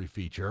Documentary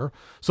Feature.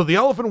 So The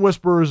Elephant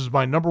Whisperers is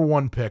my number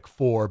one pick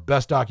for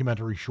Best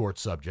Documentary Short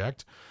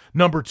Subject.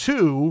 Number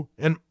 2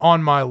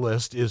 on my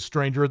list is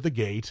Stranger at the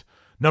Gate.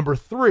 Number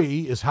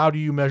 3 is How Do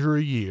You Measure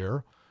a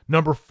Year?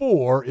 Number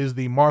 4 is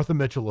The Martha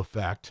Mitchell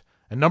Effect.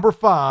 And number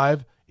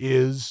 5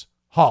 is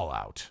Haul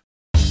Out.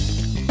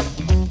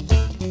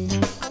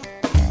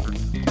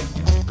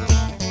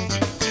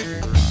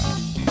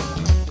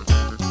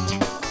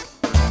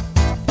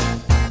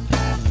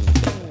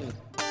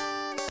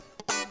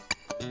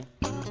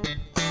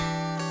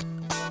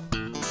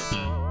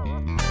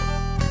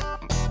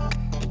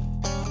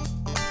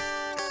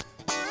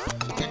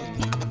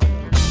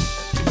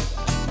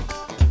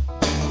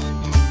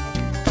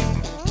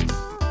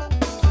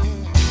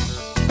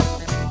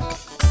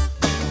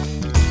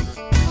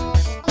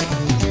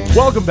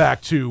 Welcome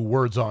back to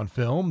Words on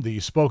Film, the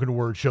spoken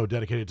word show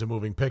dedicated to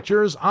moving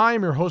pictures.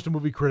 I'm your host and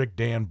movie critic,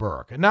 Dan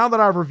Burke. And now that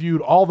I've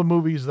reviewed all the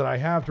movies that I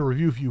have to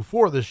review for you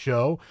for this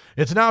show,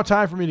 it's now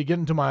time for me to get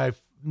into my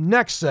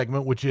next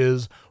segment, which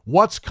is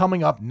What's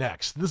Coming Up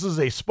Next. This is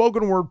a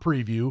spoken word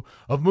preview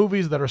of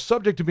movies that are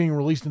subject to being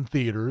released in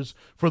theaters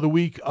for the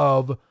week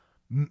of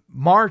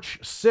March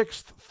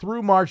 6th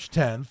through March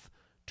 10th,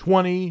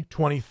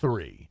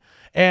 2023.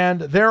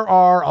 And there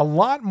are a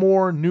lot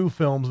more new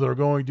films that are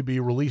going to be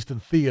released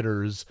in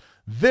theaters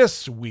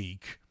this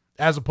week,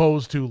 as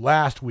opposed to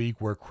last week,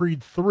 where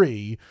Creed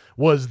 3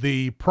 was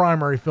the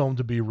primary film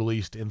to be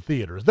released in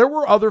theaters. There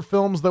were other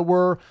films that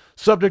were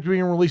subject to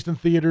being released in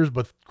theaters,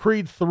 but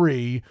Creed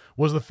 3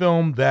 was the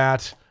film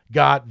that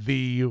got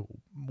the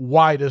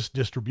widest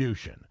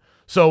distribution.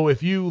 So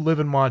if you live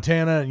in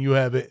Montana and you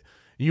have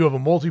a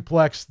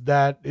multiplex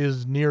that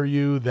is near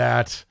you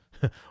that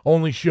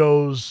only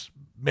shows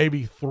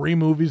maybe 3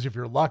 movies if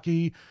you're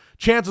lucky,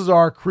 chances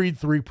are Creed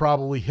 3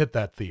 probably hit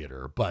that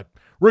theater. But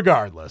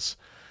regardless,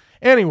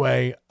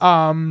 anyway,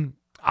 I'm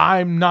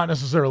not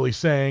necessarily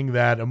saying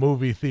that a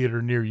movie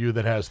theater near you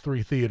that has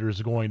 3 theaters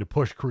is going to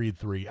push Creed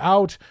 3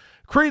 out.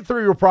 Creed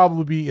 3 will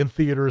probably be in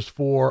theaters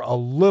for a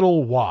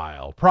little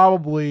while,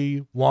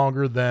 probably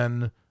longer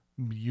than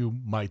you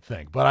might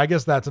think. But I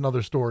guess that's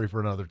another story for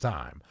another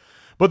time.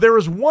 But there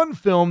is one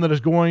film that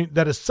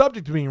is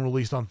subject to being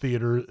released in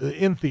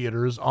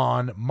theaters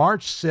on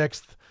March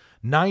 6th,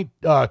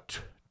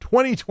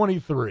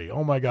 2023.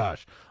 Oh my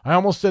gosh. I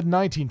almost said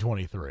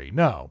 1923.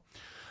 No.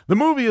 The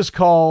movie is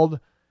called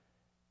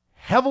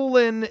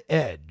Haviland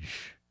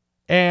Edge.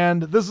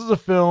 And this is a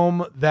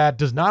film that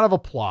does not have a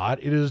plot.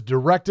 It is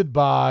directed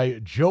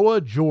by Joa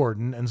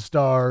Jordan and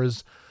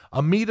stars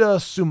Amita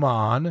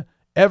Suman,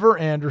 Ever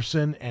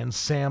Anderson, and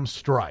Sam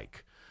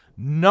Strike.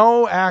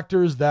 No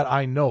actors that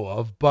I know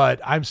of,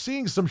 but I'm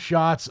seeing some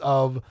shots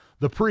of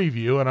the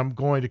preview, and I'm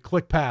going to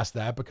click past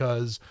that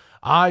because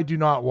I do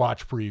not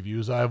watch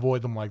previews. I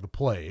avoid them like the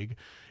plague.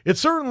 It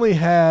certainly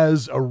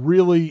has a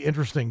really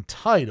interesting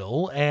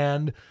title,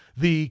 and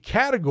the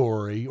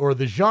category or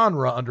the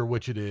genre under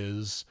which it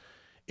is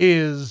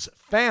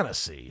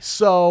fantasy.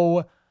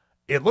 So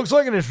it looks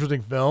like an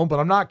interesting film, but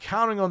I'm not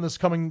counting on this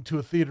coming to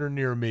a theater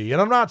near me.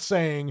 And I'm not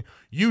saying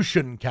you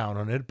shouldn't count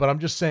on it, but I'm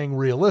just saying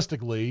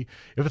realistically,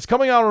 if it's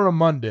coming out on a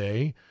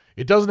Monday,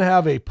 it doesn't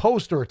have a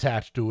poster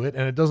attached to it,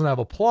 and it doesn't have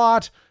a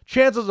plot,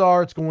 chances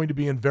are it's going to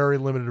be in very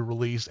limited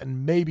release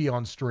and maybe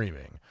on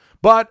streaming.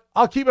 But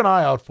I'll keep an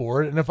eye out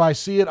for it, and if I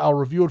see it, I'll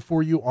review it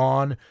for you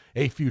on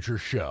a future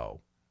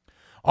show.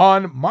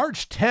 On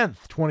March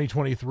 10th,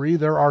 2023,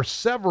 there are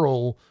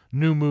several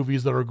new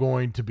movies that are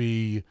going to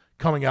be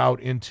coming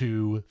out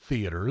into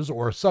theaters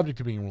or subject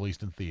to being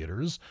released in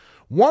theaters.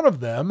 One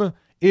of them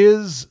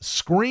is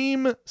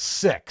Scream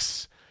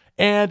 6.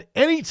 And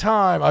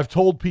anytime I've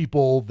told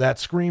people that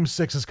Scream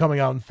 6 is coming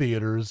out in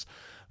theaters,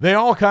 they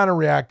all kind of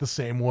react the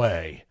same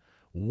way.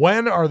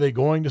 When are they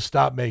going to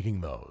stop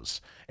making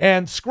those?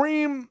 And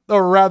Scream,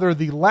 or rather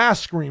the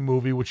last Scream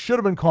movie, which should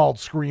have been called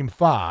Scream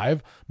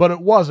 5, but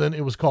it wasn't,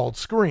 it was called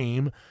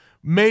Scream,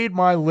 made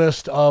my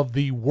list of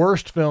the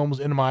worst films,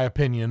 in my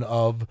opinion,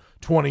 of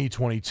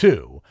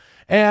 2022.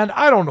 And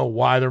I don't know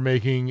why they're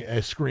making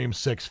a Scream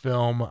 6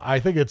 film. I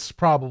think it's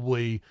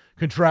probably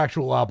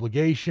contractual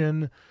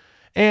obligation.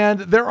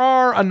 And there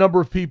are a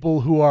number of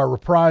people who are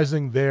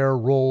reprising their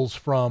roles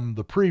from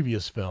the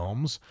previous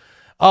films.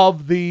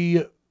 Of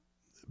the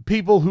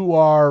people who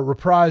are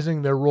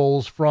reprising their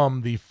roles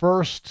from the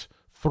first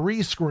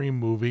 3 Scream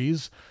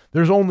movies,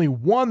 there's only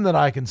one that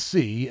I can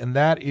see, and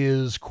that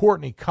is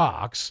Courtney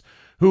Cox,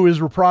 who is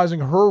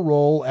reprising her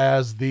role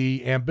as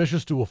the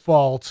ambitious to a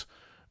fault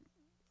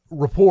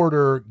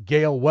reporter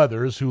Gale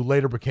Weathers, who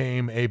later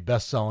became a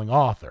best-selling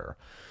author.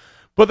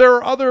 But there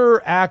are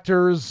other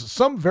actors,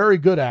 some very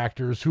good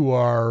actors, who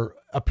are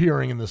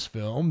appearing in this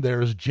film.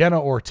 There's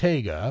Jenna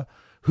Ortega,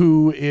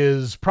 who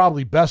is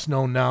probably best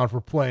known now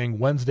for playing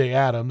Wednesday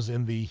Addams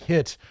in the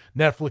hit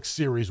Netflix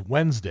series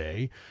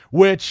Wednesday,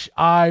 which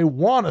I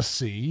want to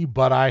see,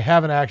 but I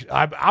haven't actually.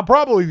 I'm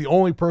probably the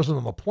only person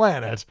on the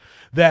planet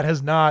that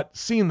has not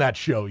seen that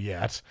show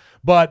yet.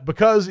 But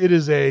because it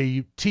is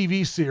a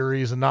TV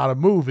series and not a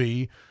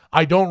movie,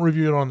 I don't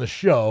review it on the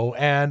show,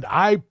 and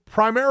I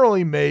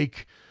primarily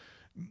make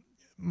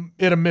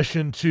it a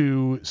mission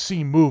to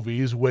see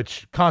movies,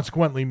 which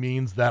consequently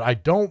means that I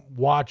don't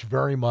watch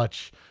very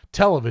much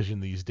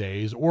television these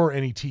days or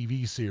any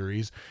TV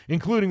series,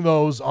 including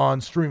those on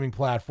streaming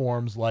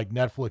platforms like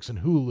Netflix and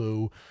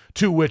Hulu,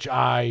 to which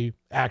I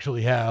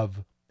actually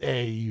have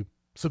a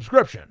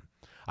subscription.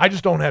 I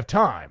just don't have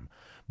time.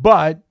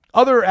 But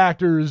other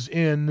actors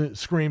in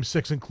Scream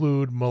 6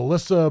 include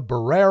Melissa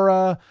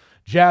Barrera,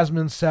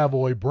 Jasmine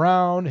Savoy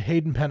Brown,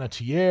 Hayden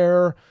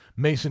Panettiere,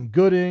 Mason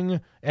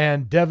Gooding,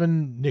 and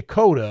Devin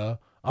Nikota,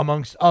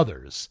 amongst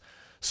others.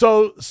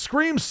 So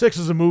Scream 6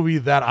 is a movie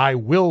that I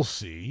will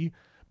see,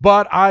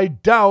 but I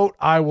doubt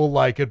I will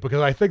like it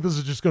because I think this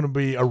is just going to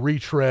be a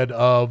retread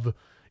of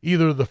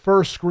either the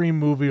first Scream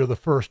movie or the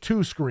first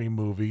 2 Scream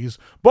movies,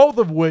 both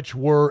of which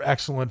were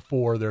excellent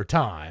for their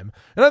time.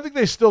 And I think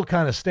they still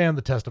kind of stand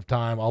the test of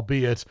time,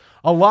 albeit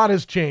a lot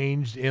has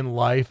changed in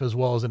life as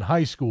well as in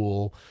high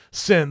school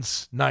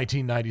since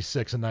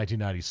 1996 and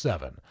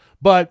 1997.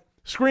 But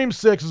Scream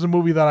 6 is a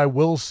movie that I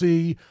will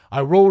see.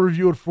 I will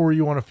review it for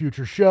you on a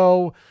future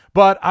show,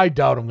 but I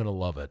doubt I'm going to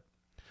love it.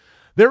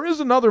 There is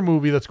another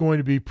movie that's going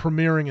to be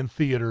premiering in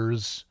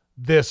theaters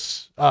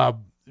this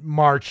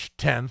March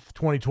 10th,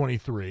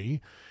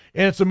 2023,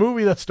 and it's a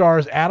movie that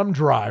stars Adam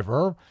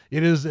Driver.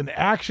 It is an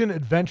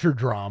action-adventure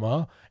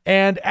drama,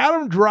 and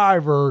Adam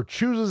Driver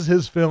chooses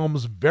his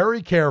films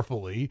very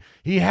carefully.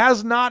 He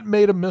has not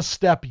made a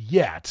misstep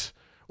yet,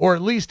 or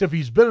at least if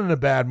he's been in a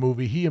bad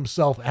movie, he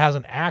himself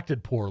hasn't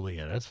acted poorly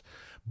in it.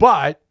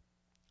 But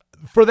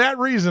for that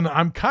reason,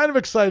 I'm kind of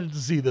excited to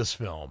see this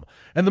film.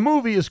 And the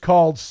movie is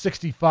called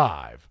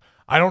 65.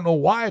 I don't know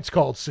why it's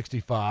called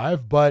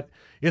 65, but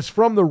it's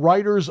from the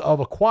writers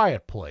of A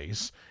Quiet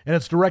Place, and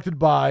it's directed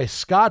by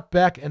Scott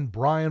Beck and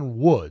Brian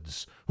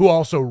Woods, who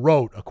also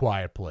wrote A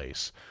Quiet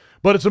Place.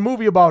 But it's a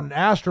movie about an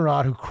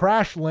astronaut who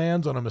crash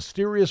lands on a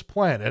mysterious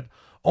planet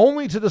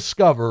only to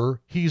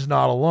discover he's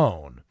not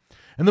alone.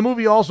 And the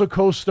movie also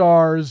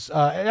co-stars, it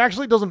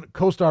actually doesn't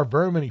co-star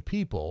very many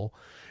people.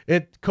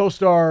 It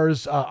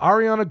co-stars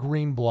Ariana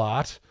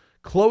Greenblatt,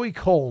 Chloe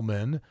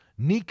Coleman,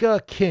 Nika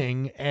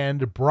King,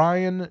 and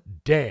Brian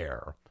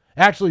Dare.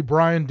 Actually,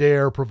 Brian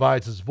Dare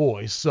provides his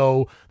voice,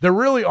 so there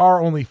really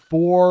are only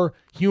 4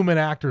 human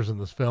actors in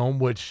this film,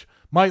 which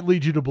might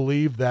lead you to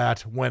believe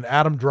that when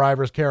Adam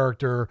Driver's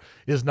character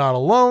is not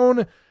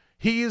alone,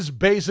 he's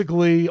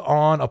basically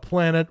on a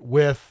planet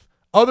with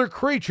other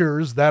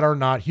creatures that are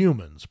not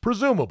humans,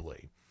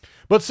 presumably.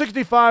 But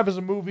 65 is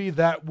a movie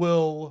that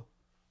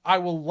I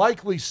will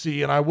likely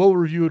see, and I will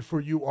review it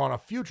for you on a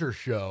future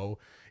show.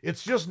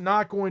 It's just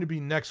not going to be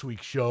next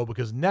week's show,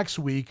 because next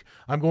week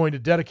I'm going to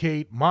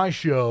dedicate my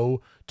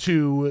show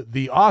to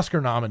the Oscar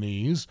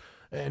nominees.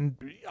 And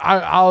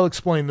I'll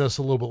explain this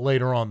a little bit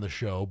later on the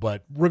show.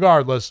 But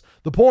regardless,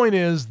 the point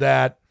is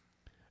that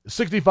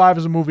 65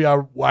 is a movie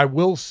I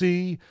will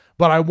see,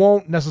 but I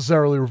won't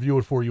necessarily review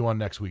it for you on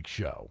next week's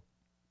show.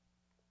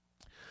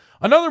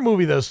 Another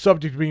movie that is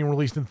subject to being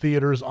released in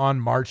theaters on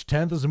March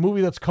 10th is a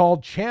movie that's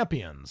called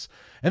Champions.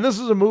 And this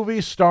is a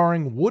movie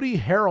starring Woody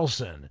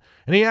Harrelson.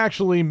 And he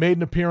actually made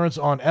an appearance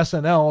on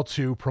SNL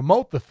to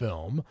promote the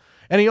film.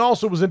 And he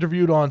also was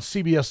interviewed on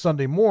CBS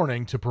Sunday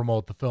Morning to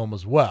promote the film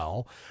as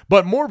well.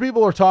 But more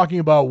people are talking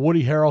about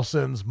Woody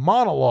Harrelson's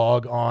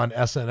monologue on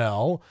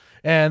SNL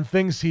and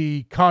things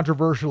he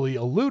controversially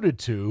alluded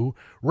to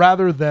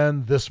rather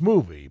than this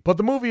movie. But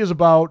the movie is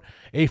about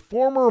a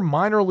former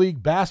minor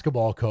league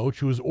basketball coach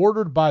who is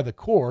ordered by the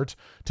court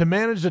to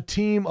manage a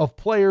team of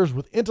players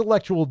with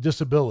intellectual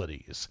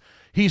disabilities.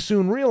 He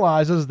soon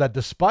realizes that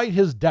despite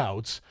his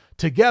doubts,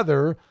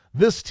 together,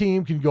 this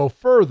team can go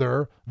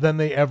further than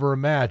they ever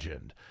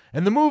imagined.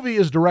 And the movie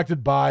is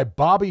directed by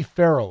Bobby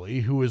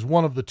Farrelly, who is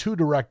one of the 2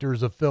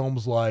 directors of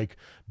films like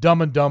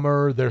Dumb and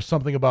Dumber, There's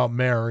Something About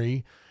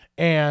Mary,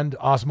 and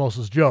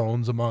Osmosis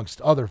Jones,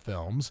 amongst other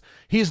films.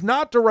 He's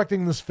not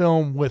directing this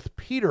film with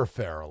Peter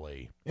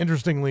Farrelly,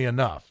 interestingly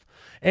enough.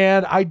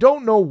 And I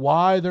don't know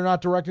why they're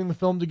not directing the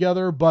film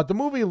together, but the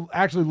movie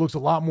actually looks a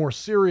lot more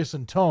serious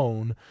in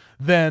tone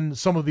than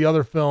some of the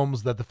other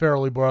films that the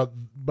Farrelly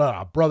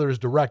brothers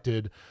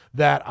directed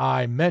that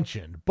I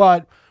mentioned.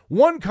 But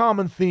one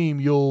common theme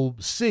you'll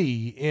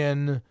see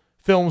in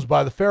films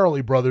by the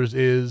Farrelly brothers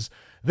is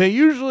they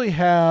usually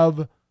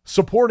have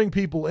supporting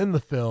people in the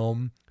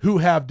film who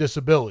have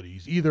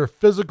disabilities, either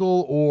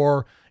physical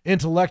or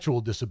intellectual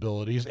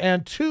disabilities.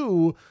 And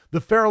to the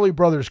Farrelly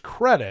brothers'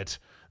 credit,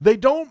 they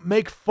don't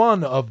make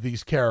fun of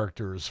these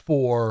characters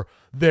for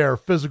their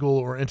physical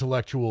or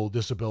intellectual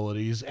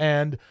disabilities,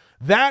 and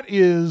that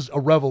is a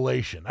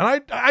revelation.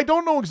 And I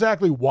don't know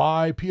exactly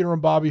why Peter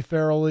and Bobby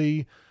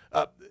Farrelly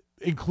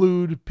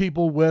include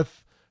people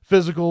with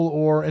physical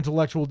or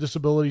intellectual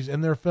disabilities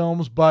in their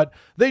films, but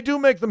they do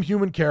make them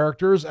human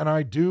characters, and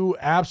I do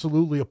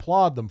absolutely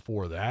applaud them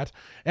for that.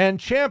 And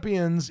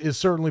Champions is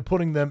certainly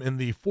putting them in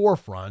the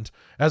forefront,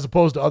 as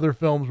opposed to other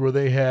films where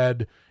they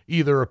had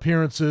either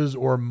appearances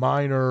or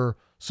minor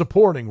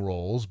supporting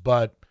roles.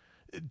 But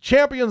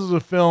Champions is a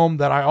film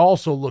that I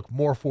also look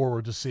more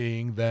forward to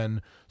seeing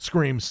than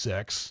Scream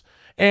 6,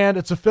 and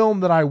it's a film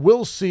that I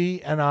will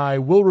see, and I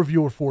will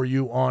review it for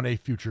you on a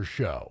future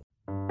show.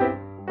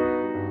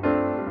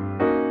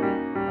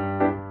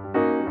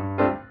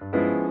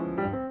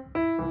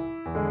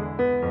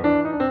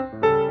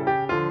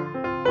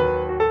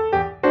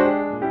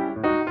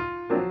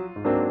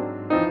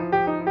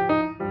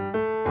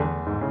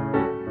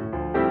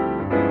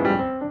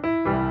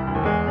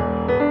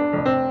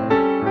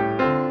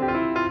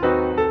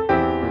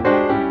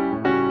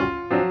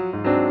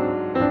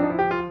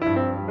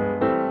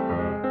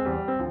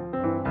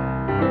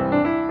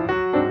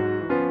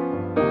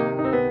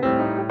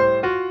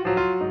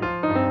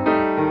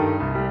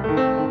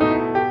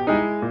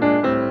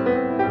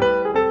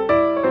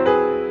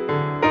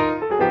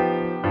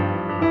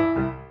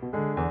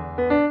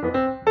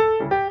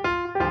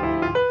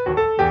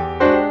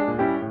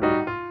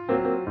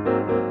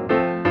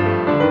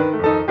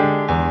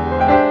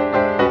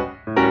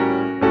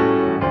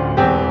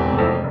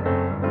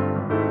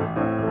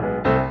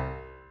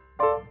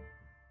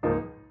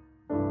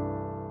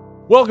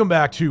 Welcome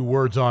back to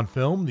Words on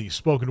Film, the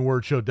spoken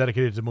word show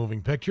dedicated to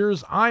moving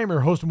pictures. I am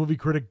your host and movie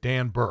critic,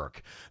 Dan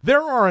Burke.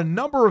 There are a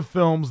number of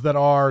films that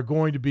are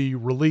going to be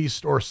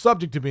released or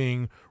subject to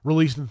being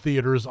released in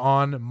theaters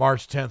on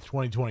March 10th,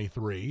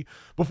 2023.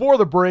 Before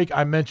the break,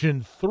 I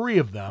mentioned 3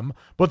 of them,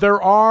 but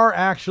there are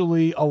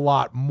actually a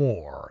lot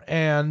more.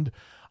 And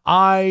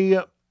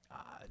I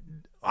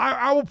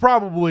will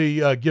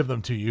probably give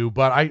them to you,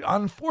 but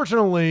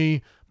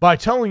unfortunately, by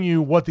telling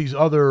you what these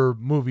other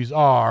movies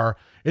are,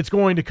 it's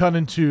going to cut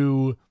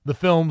into the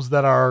films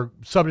that are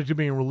subject to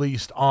being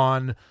released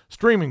on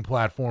streaming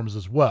platforms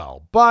as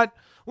well. But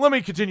let me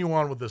continue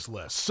on with this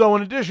list. So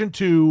in addition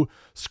to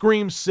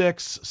Scream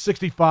 6,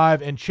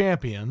 65, and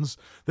Champions,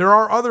 there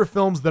are other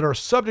films that are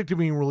subject to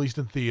being released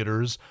in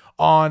theaters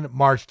on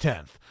March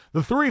 10th.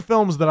 The 3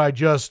 films that I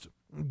just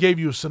gave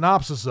you a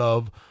synopsis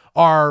of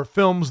are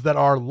films that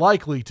are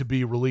likely to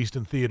be released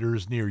in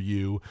theaters near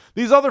you.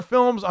 These other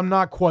films, I'm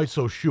not quite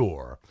so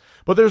sure.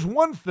 But there's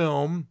one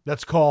film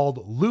that's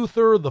called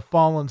Luther, the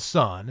Fallen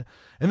Son,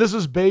 and this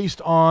is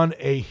based on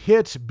a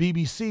hit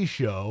BBC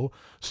show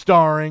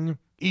starring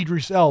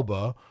Idris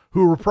Elba,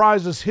 who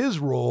reprises his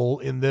role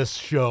in this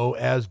show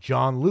as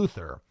John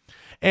Luther.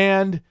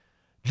 And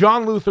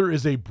John Luther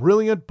is a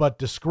brilliant but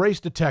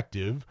disgraced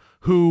detective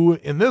who,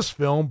 in this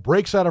film,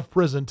 breaks out of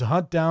prison to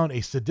hunt down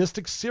a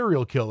sadistic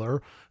serial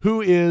killer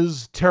who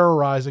is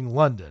terrorizing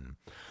London.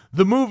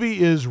 The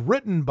movie is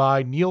written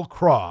by Neil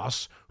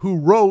Cross, who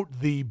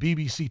wrote the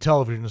BBC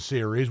television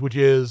series, which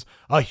is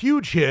a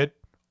huge hit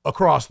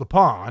across the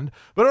pond,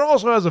 but it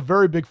also has a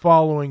very big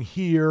following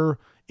here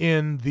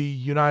in the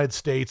United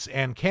States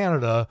and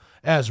Canada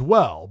as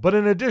well. But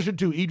in addition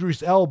to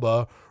Idris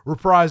Elba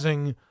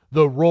reprising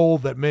the role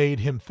that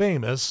made him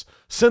famous,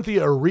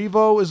 Cynthia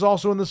Erivo is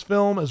also in this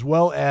film, as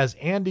well as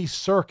Andy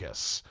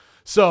Serkis.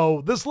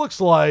 So this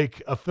looks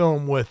like a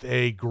film with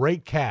a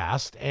great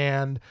cast,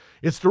 and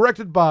it's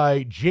directed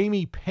by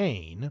Jamie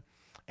Payne.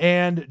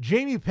 And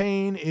Jamie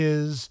Payne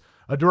is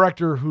a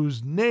director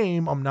whose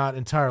name I'm not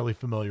entirely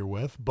familiar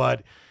with,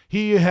 but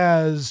he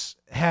has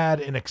had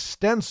an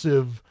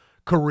extensive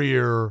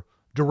career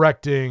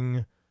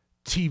directing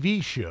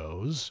TV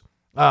shows,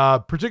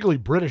 particularly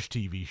British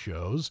TV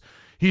shows.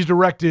 He's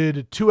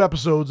directed 2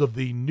 episodes of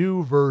the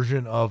new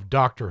version of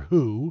Doctor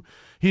Who.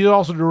 He's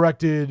also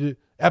directed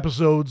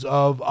episodes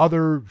of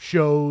other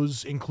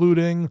shows,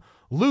 including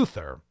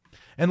Luther.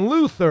 And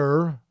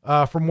Luther,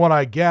 from what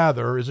I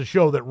gather, is a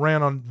show that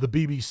ran on the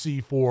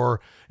BBC for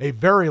a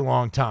very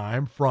long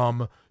time,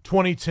 from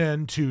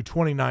 2010 to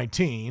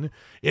 2019.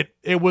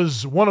 It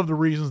was one of the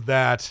reasons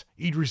that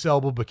Idris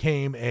Elba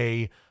became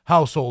a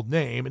household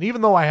name. And even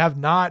though I have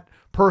not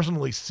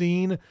personally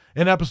seen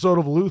an episode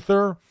of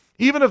Luther,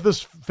 even if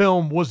this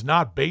film was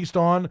not based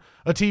on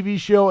a TV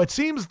show, it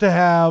seems to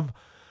have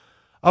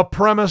a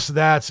premise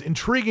that's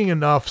intriguing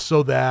enough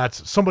so that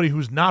somebody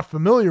who's not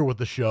familiar with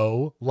the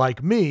show,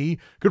 like me,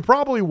 could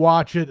probably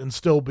watch it and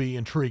still be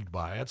intrigued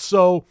by it.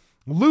 So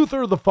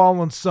Luther, the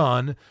Fallen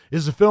Son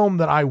is a film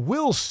that I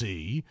will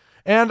see,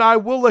 and I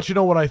will let you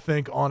know what I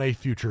think on a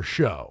future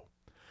show.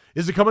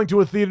 Is it coming to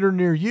a theater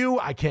near you?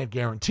 I can't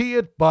guarantee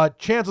it, but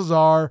chances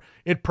are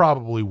it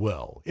probably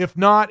will. If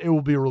not, it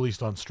will be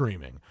released on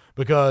streaming,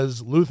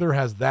 because Luther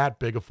has that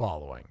big a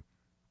following.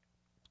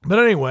 But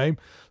anyway,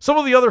 some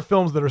of the other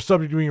films that are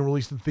subject to being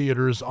released in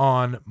theaters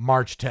on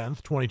March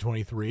 10th,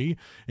 2023,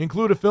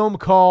 include a film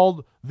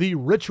called The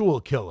Ritual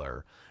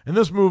Killer. And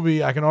this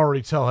movie, I can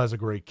already tell, has a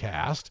great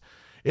cast.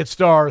 It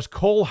stars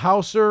Cole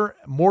Hauser,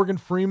 Morgan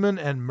Freeman,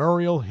 and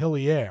Muriel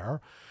Hillier.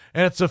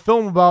 And it's a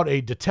film about a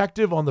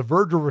detective on the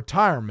verge of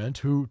retirement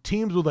who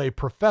teams with a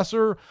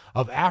professor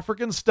of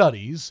African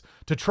studies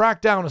to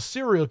track down a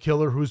serial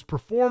killer who's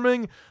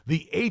performing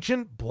the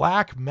ancient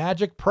black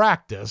magic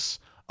practice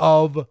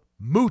of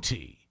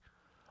Muti.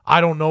 I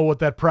don't know what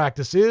that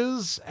practice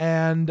is,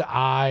 and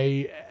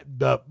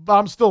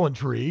I'm still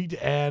intrigued.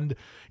 And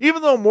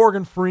even though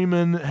Morgan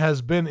Freeman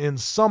has been in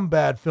some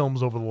bad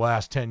films over the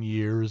last 10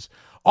 years,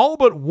 all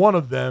but one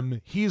of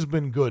them he's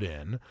been good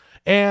in.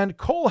 And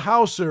Cole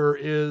Hauser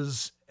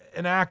is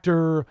an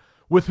actor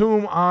with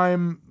whom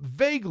I'm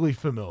vaguely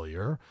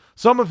familiar.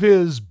 Some of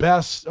his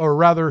best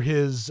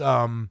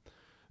known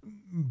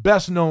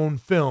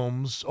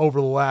films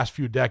over the last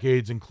few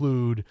decades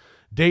include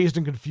Dazed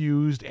and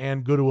Confused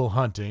and Good Will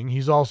Hunting.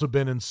 He's also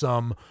been in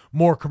some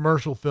more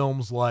commercial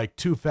films like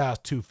Too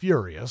Fast, Too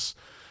Furious.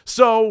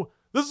 So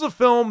this is a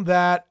film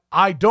that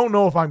I don't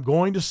know if I'm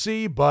going to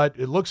see, but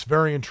it looks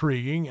very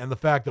intriguing, and the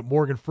fact that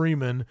Morgan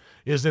Freeman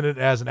is in it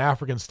as an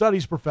African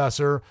studies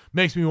professor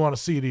makes me want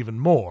to see it even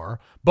more.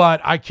 But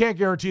I can't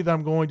guarantee that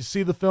I'm going to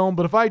see the film,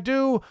 but if I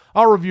do,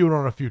 I'll review it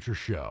on a future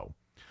show.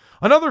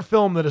 Another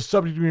film that is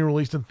subject to being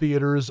released in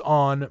theaters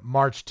on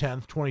March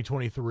 10th,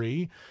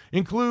 2023,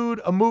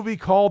 include a movie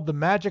called The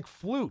Magic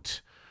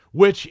Flute,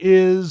 which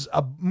is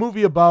a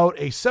movie about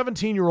a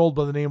 17-year-old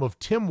by the name of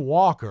Tim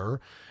Walker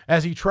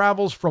as he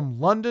travels from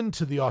London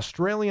to the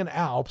Australian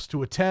Alps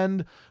to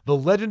attend the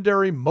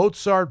legendary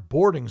Mozart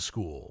boarding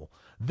school.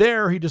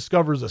 There, he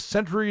discovers a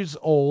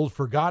centuries-old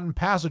forgotten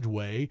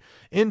passageway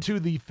into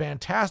the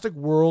fantastic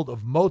world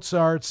of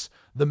Mozart's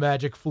The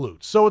Magic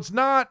Flute. So it's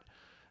not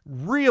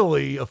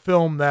really a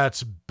film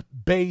that's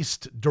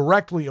based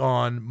directly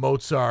on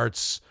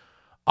Mozart's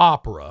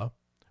opera,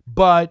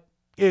 but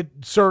it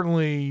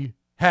certainly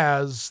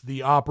has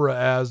the opera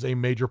as a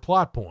major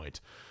plot point.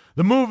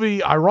 The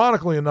movie,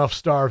 ironically enough,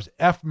 stars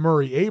F.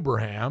 Murray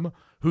Abraham,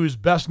 whose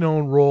best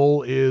known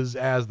role is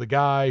as the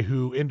guy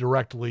who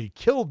indirectly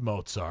killed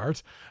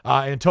Mozart,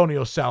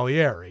 Antonio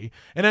Salieri.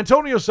 And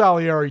Antonio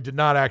Salieri did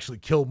not actually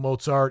kill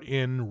Mozart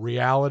in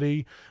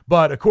reality,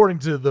 but according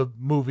to the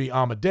movie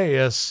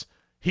Amadeus,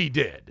 he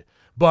did.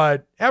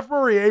 But F.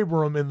 Murray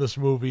Abraham in this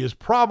movie is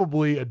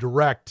probably a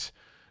direct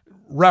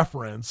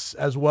reference,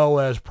 as well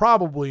as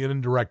probably an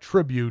indirect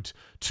tribute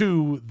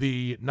to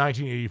the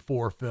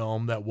 1984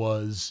 film that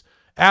was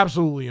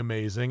absolutely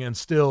amazing and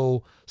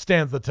still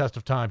stands the test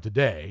of time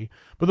today.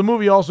 But the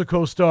movie also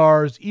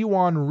co-stars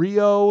Iwan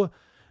Rio,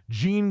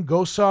 Jean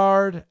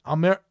Gossard,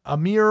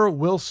 Amir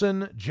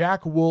Wilson,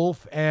 Jack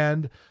Wolf,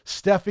 and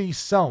Steffi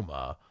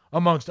Selma,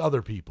 amongst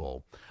other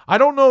people. I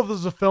don't know if this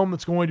is a film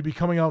that's going to be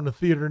coming out in a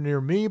theater near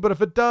me, but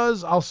if it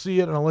does, I'll see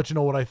it and I'll let you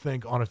know what I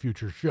think on a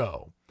future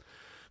show.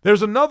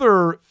 There's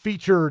another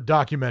feature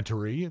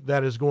documentary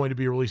that is going to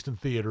be released in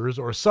theaters,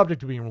 or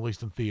subject to being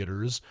released in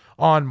theaters,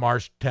 on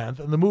March 10th,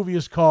 and the movie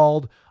is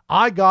called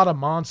I Got a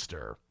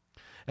Monster.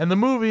 And the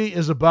movie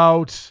is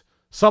about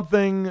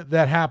something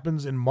that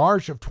happens in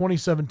March of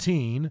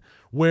 2017,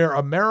 where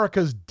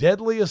America's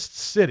deadliest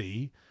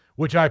city,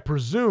 which I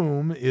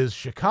presume is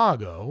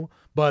Chicago,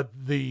 but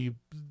the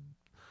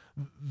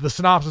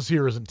synopsis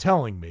here isn't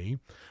telling me.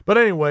 But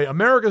anyway,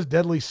 America's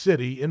deadly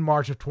city in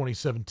March of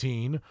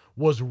 2017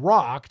 was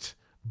rocked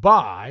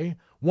by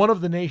one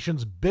of the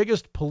nation's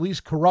biggest police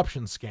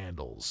corruption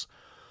scandals.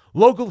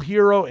 Local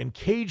hero and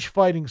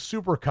cage-fighting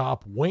super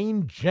cop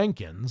Wayne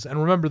Jenkins, and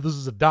remember this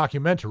is a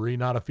documentary,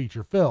 not a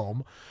feature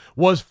film,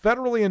 was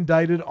federally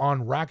indicted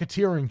on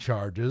racketeering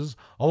charges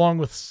along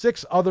with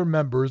 6 other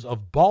members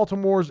of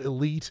Baltimore's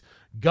elite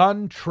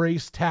gun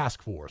trace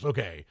task force.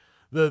 Okay,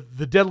 the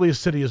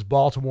deadliest city is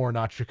Baltimore,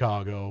 not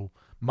Chicago.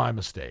 My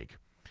mistake.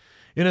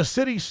 In a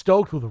city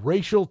stoked with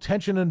racial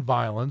tension and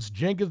violence,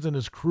 Jenkins and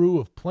his crew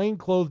of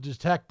plainclothes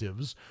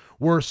detectives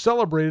were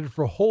celebrated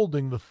for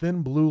holding the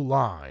thin blue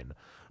line.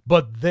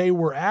 But they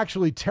were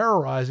actually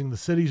terrorizing the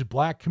city's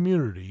black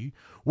community,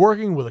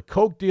 working with a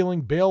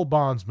coke-dealing bail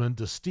bondsman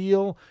to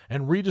steal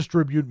and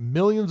redistribute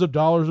millions of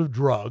dollars of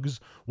drugs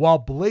while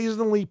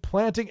blazingly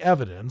planting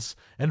evidence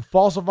and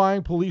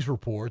falsifying police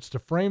reports to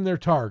frame their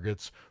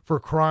targets for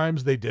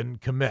crimes they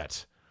didn't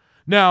commit.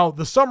 Now,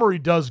 the summary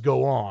does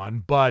go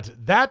on, but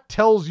that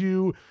tells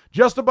you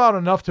just about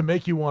enough to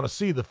make you want to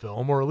see the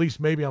film, or at least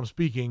maybe I'm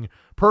speaking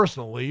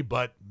personally,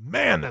 but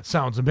man, that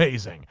sounds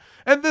amazing.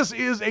 And this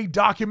is a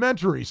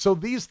documentary, so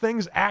these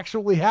things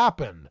actually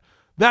happened.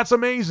 That's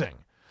amazing.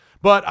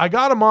 But I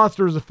Got a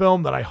Monster is a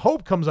film that I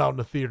hope comes out in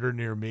a theater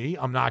near me.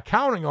 I'm not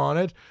counting on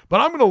it, but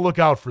I'm going to look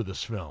out for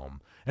this film.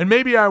 And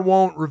maybe I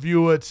won't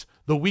review it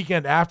the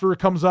weekend after it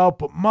comes out,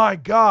 but my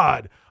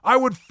God, I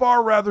would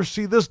far rather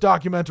see this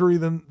documentary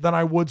than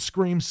I would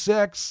Scream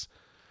 6.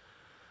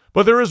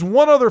 But there is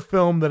one other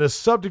film that is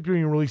subject to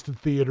being released in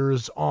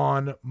theaters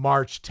on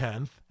March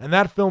 10th, and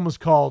that film is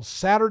called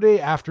Saturday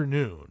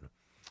Afternoon.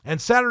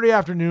 And Saturday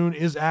Afternoon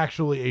is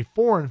actually a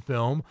foreign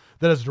film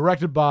that is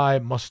directed by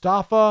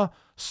Mustafa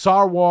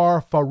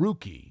Sarwar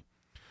Faruqi.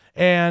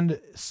 And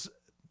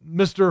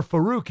Mr.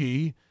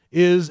 Faruqi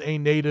is a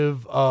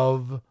native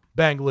of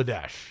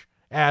Bangladesh,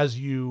 as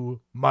you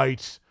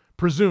might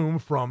presume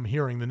from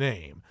hearing the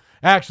name.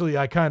 Actually,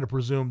 I kind of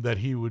presumed that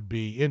he would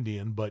be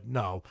Indian, but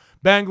no.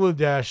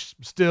 Bangladesh,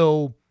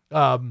 still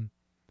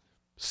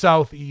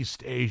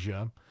Southeast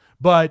Asia.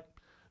 But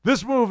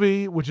this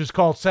movie, which is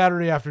called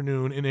Saturday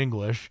Afternoon in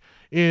English,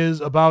 is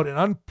about an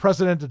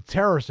unprecedented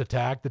terrorist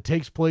attack that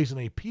takes place in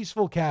a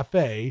peaceful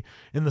cafe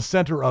in the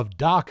center of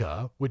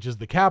Dhaka, which is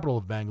the capital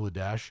of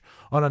Bangladesh,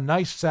 on a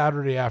nice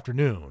Saturday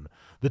afternoon.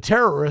 The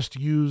terrorists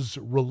use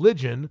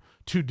religion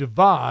to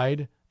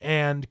divide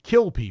and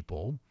kill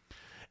people,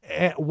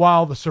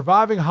 while the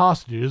surviving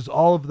hostages,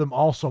 all of them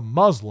also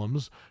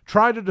Muslims,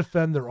 try to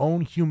defend their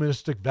own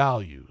humanistic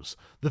values.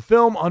 The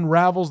film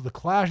unravels the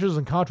clashes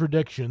and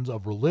contradictions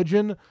of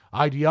religion,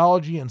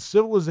 ideology, and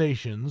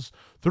civilizations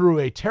through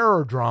a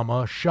terror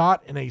drama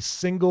shot in a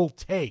single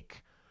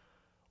take.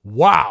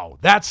 Wow,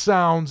 that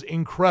sounds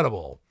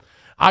incredible.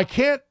 I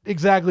can't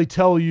exactly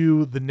tell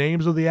you the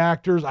names of the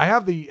actors. I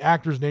have the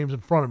actors' names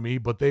in front of me,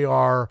 but they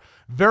are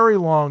very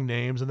long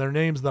names, and they're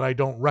names that I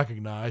don't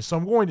recognize, so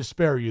I'm going to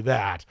spare you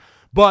that.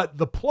 But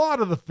the plot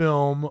of the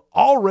film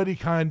already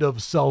kind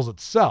of sells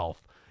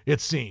itself,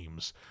 it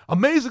seems.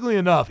 Amazingly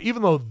enough,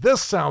 even though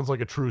this sounds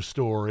like a true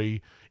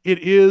story, it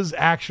is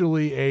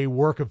actually a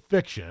work of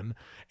fiction,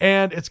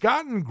 and it's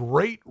gotten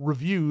great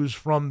reviews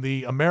from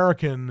the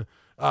American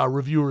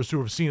reviewers who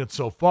have seen it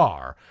so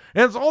far.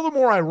 And it's all the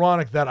more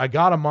ironic that I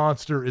Got a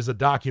Monster is a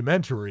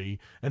documentary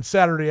and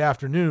Saturday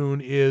Afternoon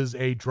is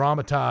a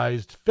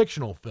dramatized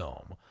fictional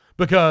film,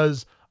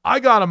 because I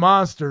Got a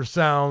Monster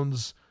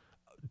sounds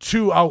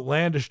too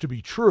outlandish to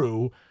be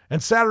true,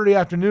 and Saturday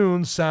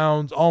Afternoon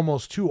sounds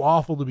almost too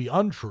awful to be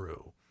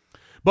untrue.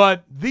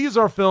 But these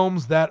are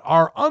films that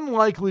are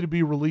unlikely to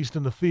be released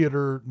in the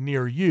theater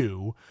near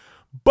you,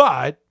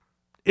 but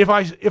if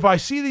I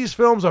see these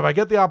films, if I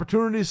get the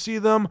opportunity to see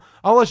them,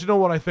 I'll let you know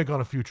what I think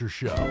on a future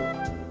show.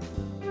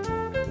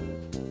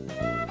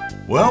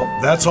 Well,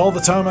 that's all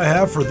the time I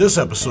have for this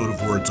episode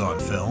of Words on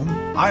Film.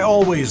 I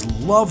always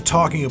love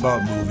talking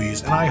about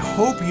movies, and I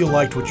hope you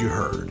liked what you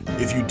heard.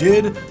 If you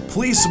did,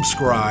 please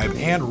subscribe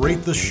and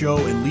rate the show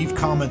and leave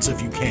comments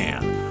if you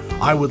can.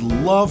 I would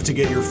love to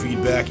get your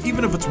feedback,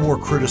 even if it's more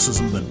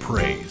criticism than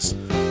praise.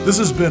 This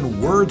has been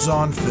Words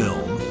on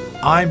Film.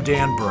 I'm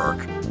Dan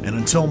Burke. And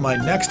until my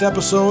next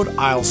episode,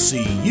 I'll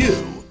see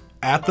you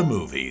at the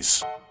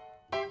movies.